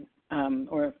born,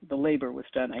 or the labor was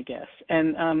done, I guess.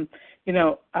 And,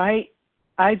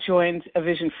 I joined A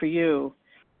Vision for You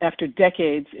after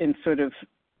decades in sort of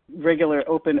regular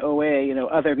open OA,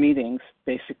 other meetings,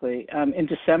 basically, in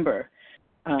December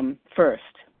 1st.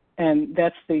 And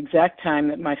that's the exact time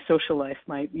that my social life,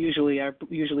 my usually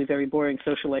very boring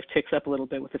social life, ticks up a little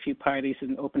bit with a few parties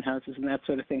and open houses and that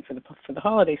sort of thing for the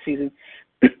holiday season.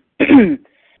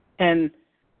 And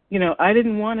I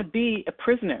didn't want to be a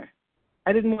prisoner.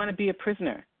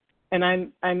 And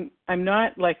I'm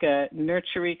not like a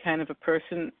nurturing kind of a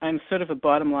person. I'm sort of a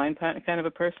bottom line kind of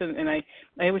a person. And I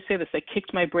always say this, I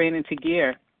kicked my brain into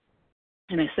gear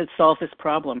and I said, solve this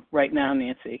problem right now,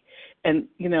 Nancy. And,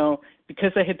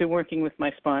 because I had been working with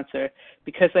my sponsor,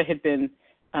 because I had been,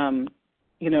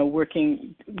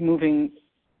 moving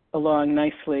along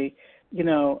nicely,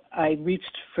 I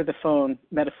reached for the phone,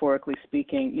 metaphorically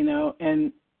speaking,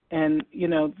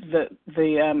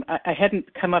 I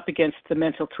hadn't come up against the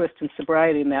mental twist in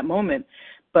sobriety in that moment,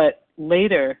 but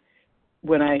later,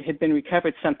 when I had been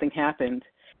recovered, something happened,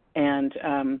 and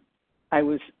I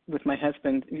was with my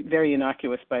husband, very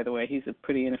innocuous, by the way. He's a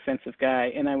pretty inoffensive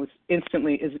guy. And I was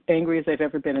instantly as angry as I've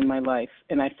ever been in my life.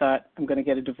 And I thought, I'm going to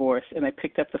get a divorce. And I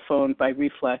picked up the phone by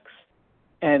reflex,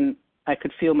 and I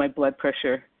could feel my blood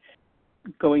pressure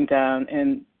going down.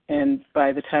 And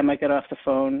by the time I got off the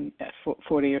phone,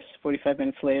 40 or 45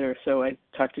 minutes later or so, I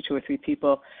talked to 2 or 3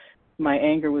 people. My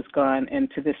anger was gone.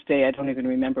 And to this day, I don't even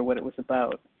remember what it was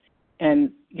about.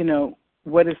 And, you know,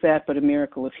 what is that but a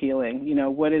miracle of healing? You know,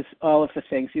 what is all of the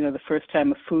things? You know, the first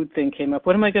time a food thing came up,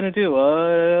 what am I going to do?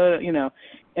 You know,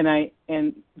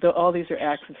 all these are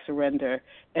acts of surrender.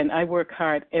 And I work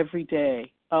hard every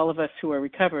day. All of us who are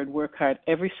recovered work hard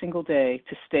every single day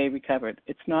to stay recovered.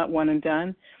 It's not one and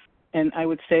done. And I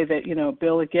would say that, you know,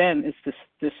 Bill, again, is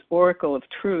this oracle of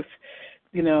truth.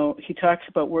 You know, he talks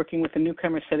about working with a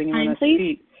newcomer, setting him on his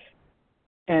feet.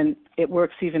 And it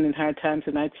works even in hard times,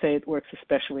 and I'd say it works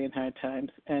especially in hard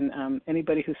times. And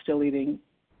anybody who's still eating,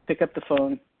 pick up the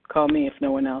phone, call me if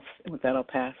no one else. And with that, I'll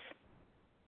pass.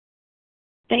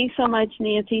 Thanks so much,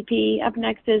 Nancy P. Up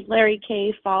next is Larry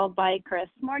K., followed by Chris.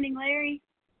 Morning, Larry.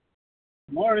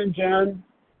 Morning, Jen.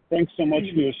 Thanks so much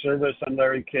for your service. I'm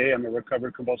Larry K. I'm a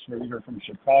recovered compulsive overeater from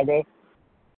Chicago.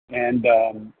 And,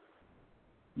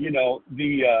 you know,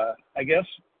 I guess,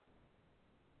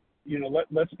 you know,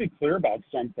 let's be clear about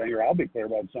something, or I'll be clear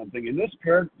about something. In this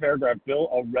paragraph, Bill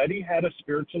already had a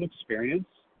spiritual experience.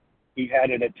 He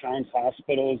had it at Towns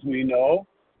Hospital, as we know,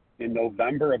 in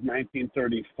November of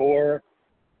 1934.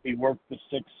 He worked the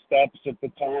 6 steps at the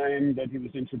time that he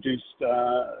was introduced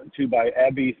to by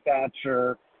Abby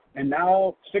Thatcher. And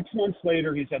now, 6 months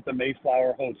later, he's at the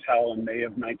Mayflower Hotel in May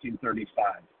of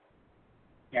 1935.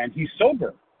 And he's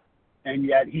sober. And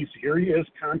yet here he is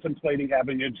contemplating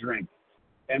having a drink.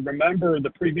 And remember the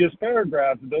previous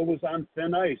paragraph, Bill was on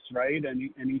thin ice, right? And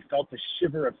he felt a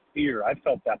shiver of fear. I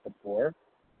felt that before.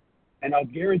 And I'll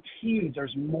guarantee you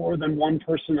there's more than one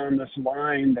person on this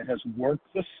line that has worked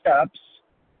the steps,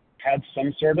 had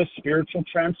some sort of spiritual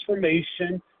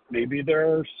transformation. Maybe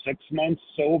they're 6 months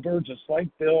sober, just like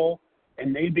Bill,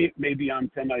 and maybe on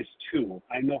thin ice too.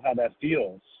 I know how that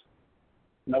feels.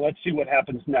 Now let's see what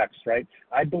happens next, right?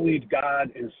 I believe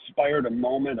God inspired a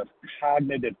moment of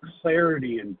cognitive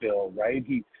clarity in Bill, right?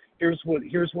 Here's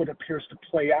what appears to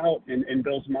play out in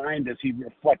Bill's mind as he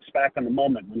reflects back on the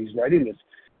moment when he's writing this.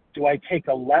 Do I take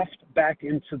a left back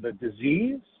into the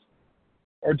disease,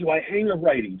 or do I hang a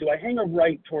righty? Do I hang a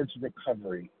right towards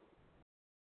recovery?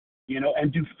 You know,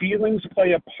 and do feelings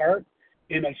play a part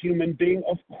in a human being?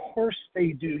 Of course they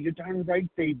do. You're darn right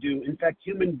they do. In fact,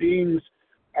 human beings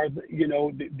are, you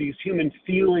know, these human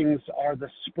feelings are the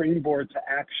springboard to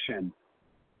action.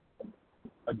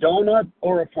 A donut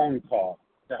or a phone call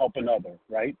to help another,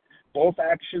 right? Both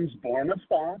actions born of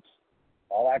thought,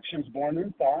 all actions born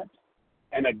in thought,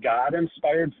 and a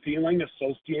God-inspired feeling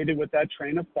associated with that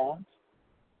train of thought.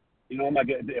 You know, am I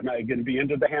going to be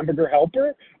into the hamburger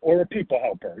helper or a people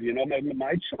helper? You know,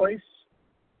 my choice,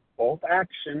 both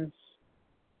actions.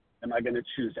 Am I going to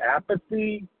choose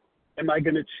apathy? Am I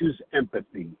going to choose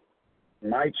empathy?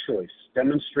 My choice,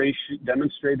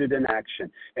 demonstrated in action.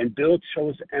 And Bill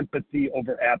chose empathy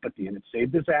over apathy, and it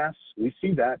saved his ass. We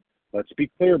see that. Let's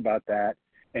be clear about that.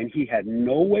 And he had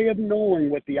no way of knowing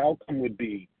what the outcome would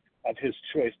be of his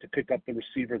choice to pick up the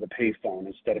receiver of the payphone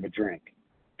instead of a drink.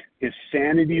 His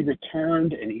sanity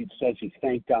returned, and he says he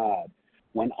thanked God.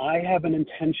 When I have an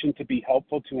intention to be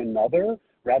helpful to another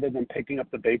rather than picking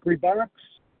up the bakery box,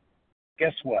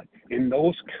 guess what? In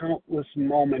those countless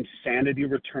moments, sanity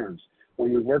returns.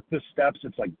 When we work the steps,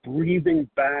 it's like breathing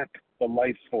back the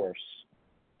life force.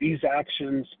 These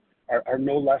actions are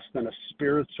no less than a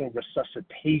spiritual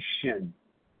resuscitation.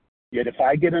 Yet if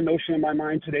I get a notion in my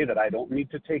mind today that I don't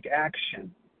need to take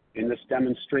action in this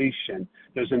demonstration,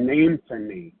 there's a name for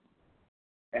me.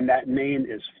 And that name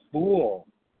is fool,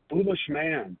 foolish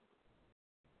man.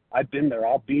 I've been there.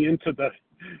 I'll be into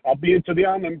the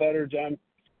almond butter, Jen,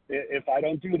 if I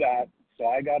don't do that. So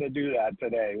I got to do that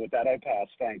today. With that, I pass.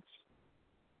 Thanks.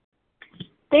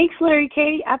 Thanks, Larry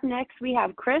K. Up next, we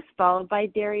have Chris, followed by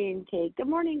Darian K. Good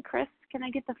morning, Chris. Can I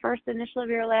get the first initial of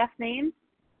your last name?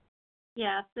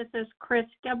 Yes, this is Chris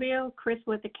W., Chris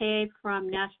with a K from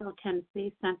Nashville,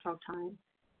 Tennessee, Central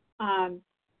Time.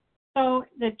 So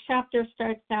the chapter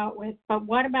starts out with, but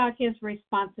what about his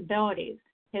responsibilities,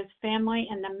 his family,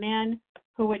 and the men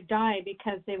who would die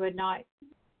because they would not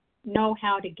know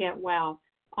how to get well?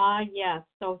 Ah, yes,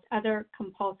 those other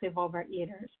compulsive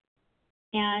overeaters.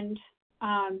 And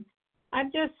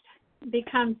I've just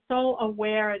become so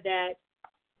aware that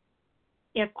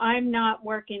if I'm not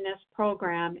working this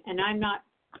program and I'm not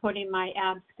putting my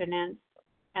abstinence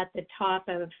at the top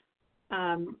of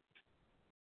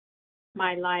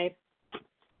my life,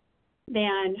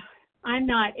 then I'm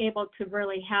not able to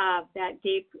really have that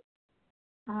deep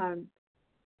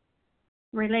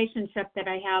relationship that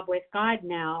I have with God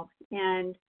now.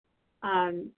 And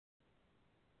I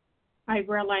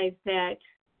realize that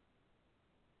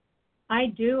I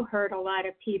do hurt a lot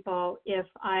of people if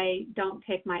I don't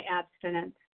take my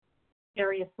abstinence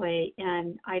seriously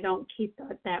and I don't keep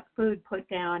that food put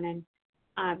down and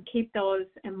keep those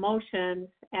emotions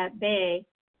at bay,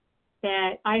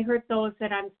 that I hurt those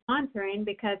that I'm sponsoring,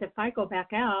 because if I go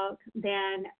back out,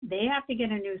 then they have to get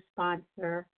a new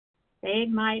sponsor. They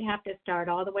might have to start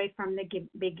all the way from the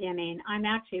beginning. I'm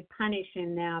actually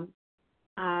punishing them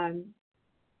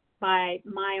by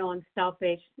my own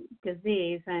selfish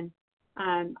disease. And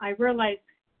I realized,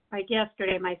 like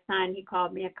yesterday, my son, he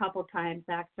called me a couple times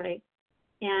actually,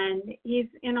 and he's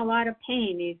in a lot of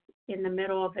pain. He's in the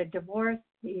middle of a divorce.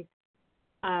 He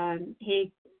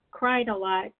cried a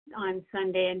lot on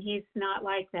Sunday, and he's not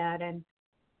like that. And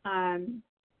I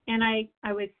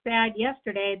was sad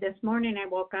yesterday. This morning I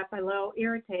woke up a little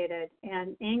irritated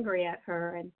and angry at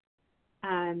her,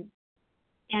 and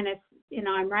it's, you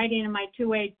know, I'm writing in my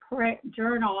 2-way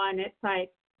journal, and it's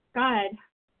like, God,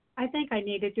 I think I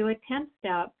need to do a 10th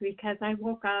step because I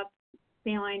woke up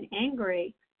feeling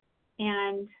angry.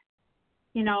 And,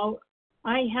 you know,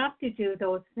 I have to do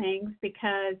those things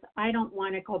because I don't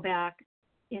want to go back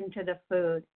into the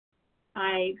food.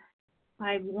 I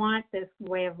want this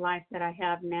way of life that I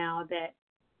have now, that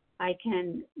I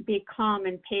can be calm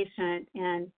and patient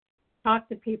and talk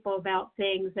to people about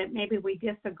things that maybe we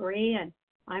disagree, and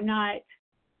I'm not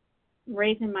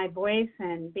raising my voice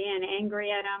and being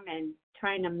angry at them and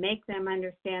trying to make them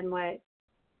understand what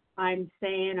I'm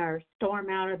saying or storm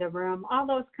out of the room, all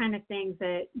those kind of things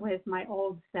that with my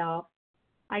old self.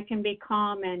 I can be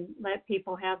calm and let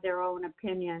people have their own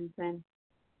opinions, and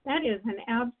that is an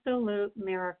absolute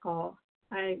miracle.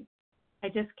 I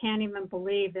just can't even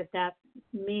believe that that's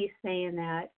me saying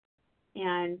that.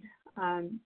 And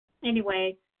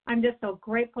anyway, I'm just so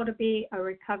grateful to be a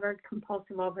recovered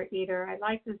compulsive overeater. I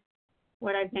like this,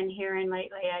 what I've been hearing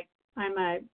lately. I'm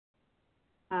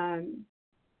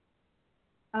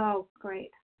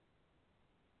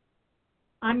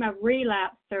a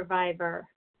relapse survivor.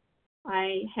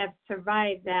 I have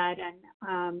survived that, and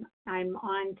I'm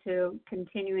on to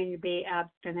continuing to be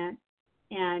abstinent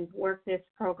and work this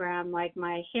program like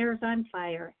my hair's on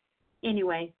fire.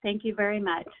 Anyway, thank you very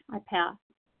much. I pass.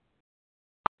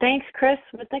 Thanks, Chris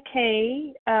with a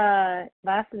K.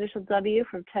 Last initial W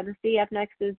from Tennessee. Up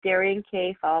next is Darian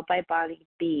K, followed by Bonnie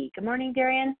B. Good morning,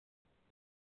 Darian.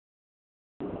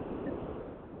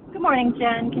 Good morning,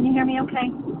 Jen. Can you hear me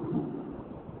okay?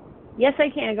 Yes, I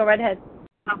can. Go right ahead.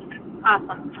 Okay,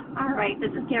 awesome. All right,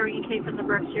 this is Darian K from the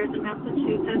Berkshires in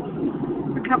Massachusetts.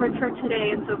 Recovered for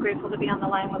today, and so grateful to be on the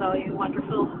line with all you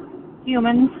wonderful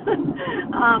humans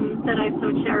that I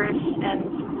so cherish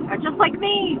and are just like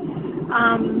me.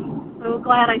 So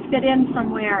glad I fit in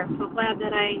somewhere. So glad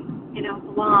that I,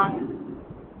 belong.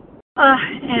 I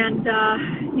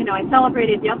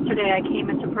celebrated yesterday. I came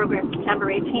into program September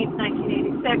 18th,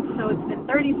 1986. So it's been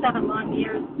 37 long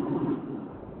years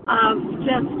of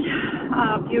just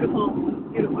beautiful,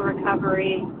 beautiful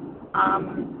recovery.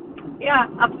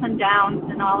 Ups and downs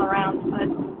and all around, but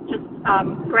just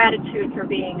gratitude for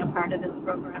being a part of this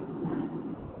program.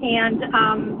 And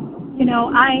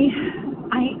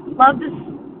I love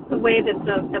the way that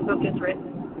the book is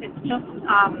written. It's just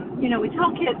we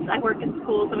tell kids, I work in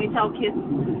schools, and we tell kids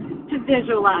to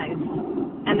visualize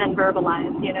and then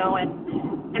verbalize, and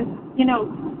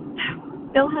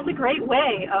Bill has a great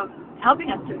way of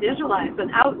helping us to visualize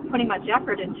without putting much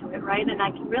effort into it, right? And I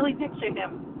can really picture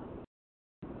him.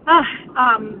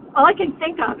 All I can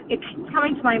think of, it's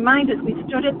coming to my mind, is we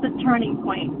stood at the turning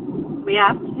point. We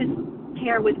asked his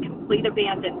care with complete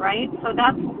abandon, right? So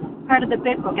that's part of the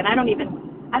big book, and I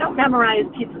don't memorize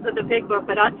pieces of the big book,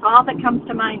 but that's all that comes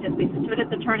to mind is we stood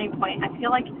at the turning point. I feel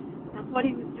like that's what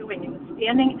he was doing. He was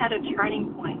standing at a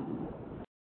turning point,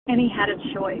 and he had a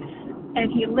choice.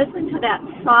 And he listened to that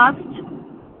soft,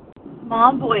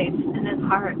 small voice in his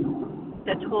heart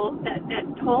that told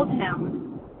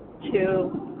him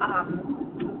to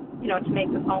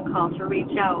make the phone call, to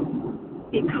reach out,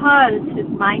 because his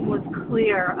mind was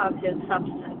clear of his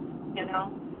substance,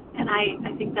 And I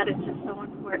think that is just so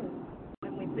important.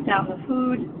 When we put down the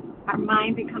food, our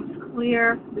mind becomes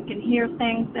clear. We can hear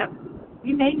things that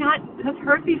we may not have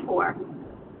heard before.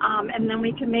 And then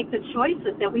we can make the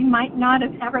choices that we might not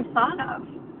have ever thought of.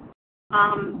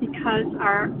 Because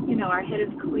our head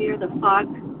is clear, the fog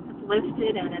is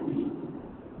lifted, and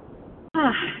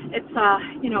it's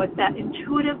it's that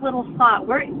intuitive little thought.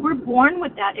 We're born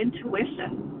with that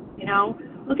intuition.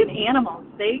 Look at animals.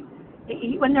 They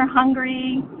eat when they're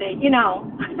hungry. They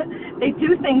they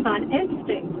do things on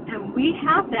instinct, and we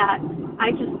have that.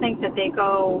 I just think that they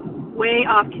go way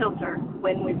off kilter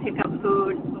when we pick up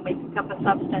food, when we pick up a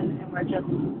substance, and we're just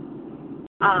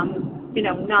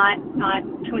not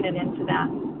tuning into that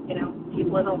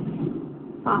deep little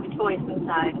soft voice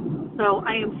inside. So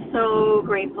I am so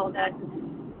grateful that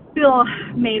Bill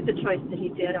made the choice that he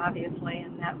did, obviously,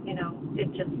 and that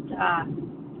it just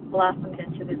blossomed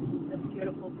into this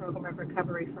beautiful program of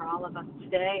recovery for all of us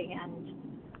today. And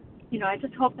I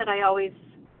just hope that I always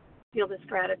feel this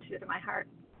gratitude in my heart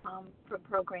for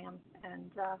programs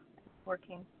and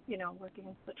working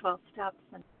the 12 steps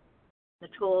and the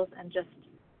tools, and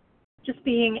just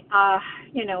being a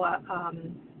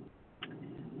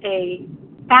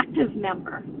active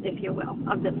member, if you will,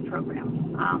 of this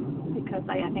program, because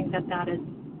I think that is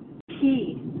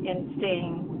key in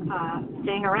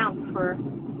staying around for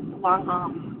the long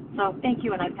haul. So thank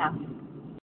you, and I pass.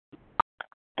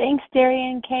 Thanks,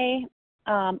 Darian K.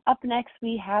 Up next,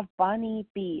 we have Bonnie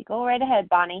B. Go right ahead,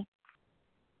 Bonnie.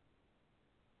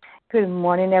 Good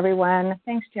morning, everyone.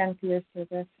 Thanks, Jen, for your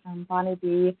service. I'm Bonnie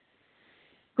B.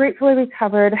 Gratefully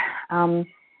recovered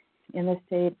in the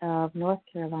state of North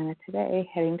Carolina today,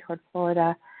 heading toward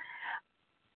Florida.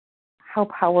 How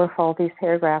powerful these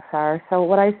paragraphs are. So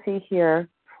what I see here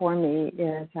for me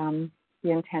is the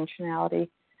intentionality.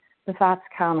 The thoughts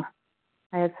come.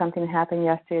 I had something happen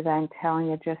yesterday that I'm telling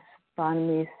you just spun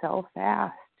me so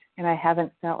fast, and I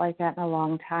haven't felt like that in a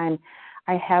long time.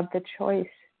 I have the choice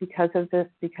because of this,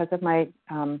 because of my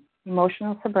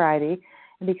emotional sobriety,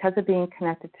 and because of being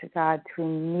connected to God, to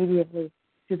immediately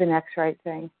do the next right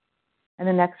thing. And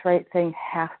the next right thing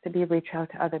has to be reach out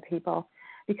to other people,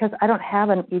 because I don't have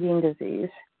an eating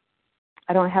disease.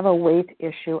 I don't have a weight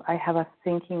issue. I have a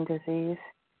thinking disease.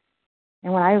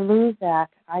 And when I lose that,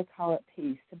 I call it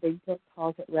peace. The big book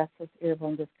calls it restless, irritable,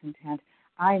 and discontent.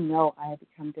 I know I have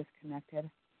become disconnected.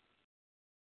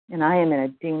 And I am in a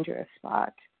dangerous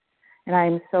spot. And I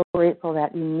am so grateful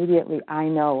that immediately I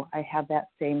know I have that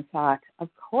same thought. Of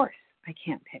course I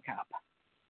can't pick up.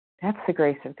 That's the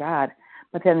grace of God.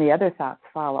 But then the other thoughts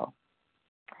follow.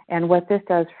 And what this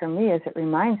does for me is it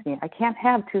reminds me I can't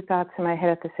have two thoughts in my head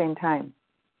at the same time.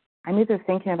 I'm either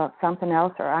thinking about something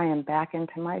else or I am back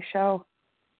into my show.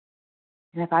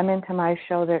 And if I'm into my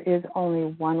show, there is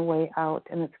only one way out,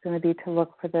 and it's going to be to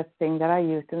look for the thing that I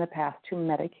used in the past to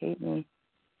medicate me.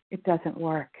 It doesn't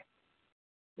work.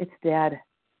 It's dead.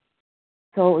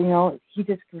 So, he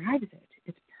describes it.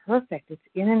 It's perfect. It's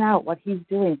in and out what he's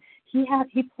doing. He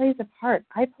plays a part.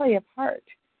 I play a part.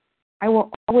 I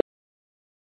will always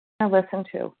listen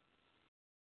to.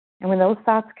 And when those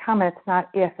thoughts come, it's not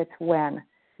if, it's when.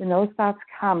 When those thoughts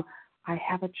come, I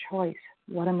have a choice.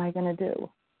 What am I going to do?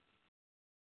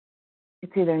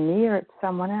 It's either me or it's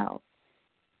someone else.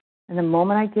 And the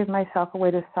moment I give myself away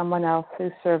to someone else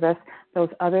through service, those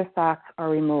other thoughts are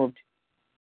removed.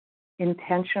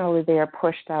 Intentionally, they are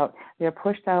pushed out. They are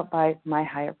pushed out by my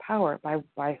higher power,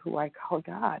 by who I call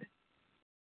God.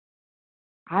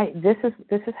 This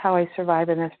is how I survive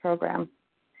in this program.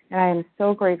 And I am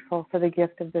so grateful for the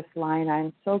gift of this line. I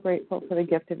am so grateful for the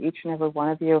gift of each and every one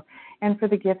of you, and for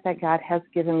the gift that God has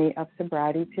given me of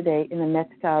sobriety today in the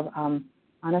midst of,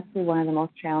 honestly, one of the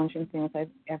most challenging things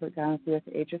I've ever gone through at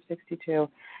the age of 62.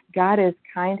 God is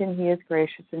kind and He is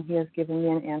gracious, and He has given me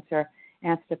an answer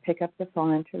to pick up the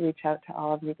phone and to reach out to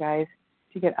all of you guys,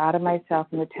 to get out of myself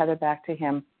and to tether back to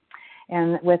Him.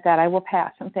 And with that, I will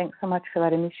pass. And thanks so much for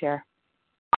letting me share.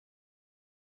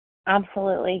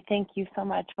 Absolutely. Thank you so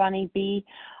much, Bonnie B.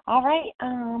 All right,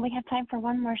 we have time for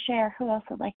one more share. Who else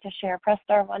would like to share? Press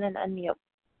star 1 and unmute.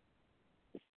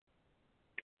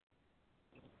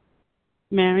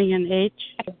 Marion H.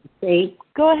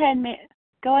 Go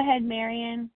ahead,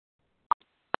 Marion.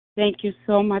 Thank you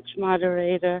so much,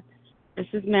 moderator. This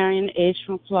is Marion H.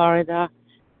 from Florida.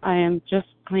 I am just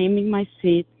claiming my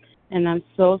seat, and I'm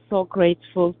so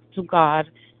grateful to God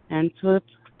and to the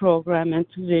program and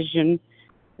to Vision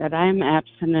that I am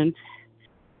abstinent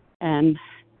and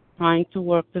trying to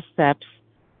work the steps.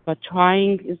 But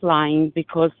trying is lying,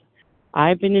 because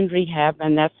I've been in rehab,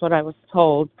 and that's what I was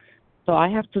told. So I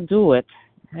have to do it.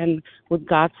 And with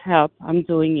God's help, I'm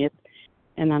doing it.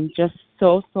 And I'm just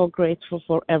so grateful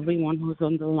for everyone who's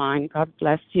on the line. God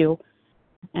bless you.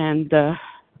 And the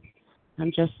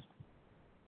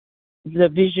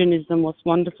Vision is the most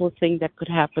wonderful thing that could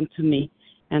happen to me.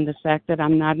 And the fact that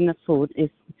I'm not in the food is,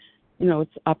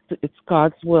 it's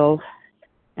God's will.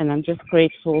 And I'm just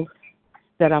grateful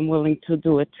that I'm willing to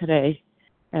do it today.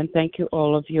 And thank you,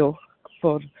 all of you,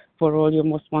 for all your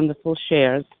most wonderful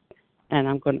shares. And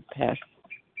I'm going to pass.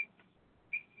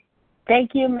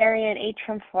 Thank you, Marian H.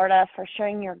 from Florida, for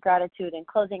sharing your gratitude and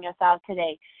closing us out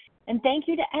today. And thank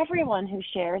you to everyone who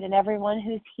shared and everyone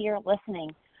who's here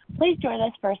listening. Please join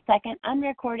us for a second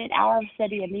unrecorded hour of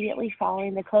study immediately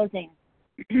following the closing.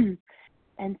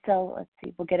 And so, let's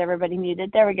see, we'll get everybody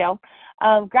muted. There we go.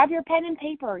 Grab your pen and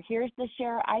paper. Here's the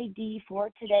share ID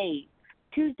for today,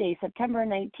 Tuesday, September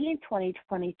 19th,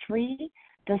 2023.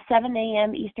 The 7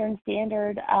 a.m. Eastern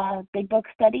Standard Big Book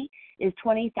study is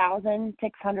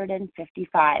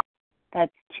 20,655.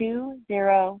 That's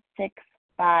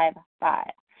 20655.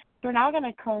 So we're now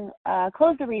going to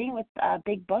close the reading with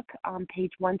Big Book on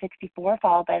page 164,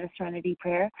 followed by the Serenity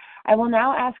Prayer. I will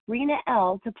now ask Rena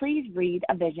L. to please read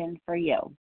A Vision for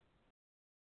You.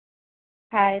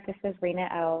 Hi, this is Rena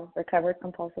L., recovered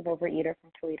compulsive overeater from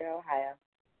Toledo, Ohio.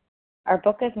 Our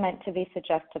book is meant to be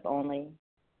suggestive only.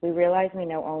 We realize we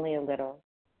know only a little.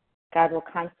 God will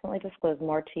constantly disclose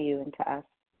more to you and to us.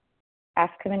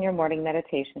 Ask Him in your morning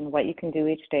meditation what you can do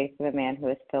each day for the man who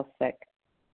is still sick.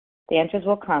 The answers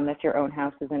will come if your own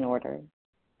house is in order.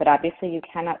 But obviously you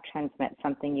cannot transmit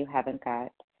something you haven't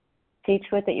got. See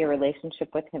to it that your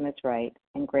relationship with Him is right,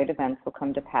 and great events will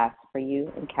come to pass for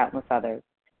you and countless others.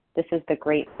 This is the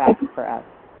great fact for us.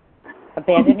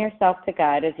 Abandon yourself to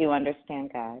God as you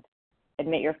understand God.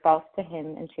 Admit your faults to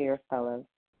Him and to your fellows.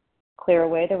 Clear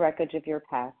away the wreckage of your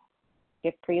past.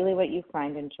 Give freely what you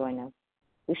find and join us.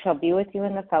 We shall be with you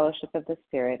in the fellowship of the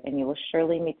Spirit, and you will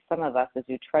surely meet some of us as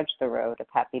you trudge the road of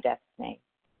happy destiny.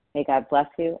 May God bless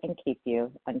you and keep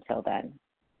you until then.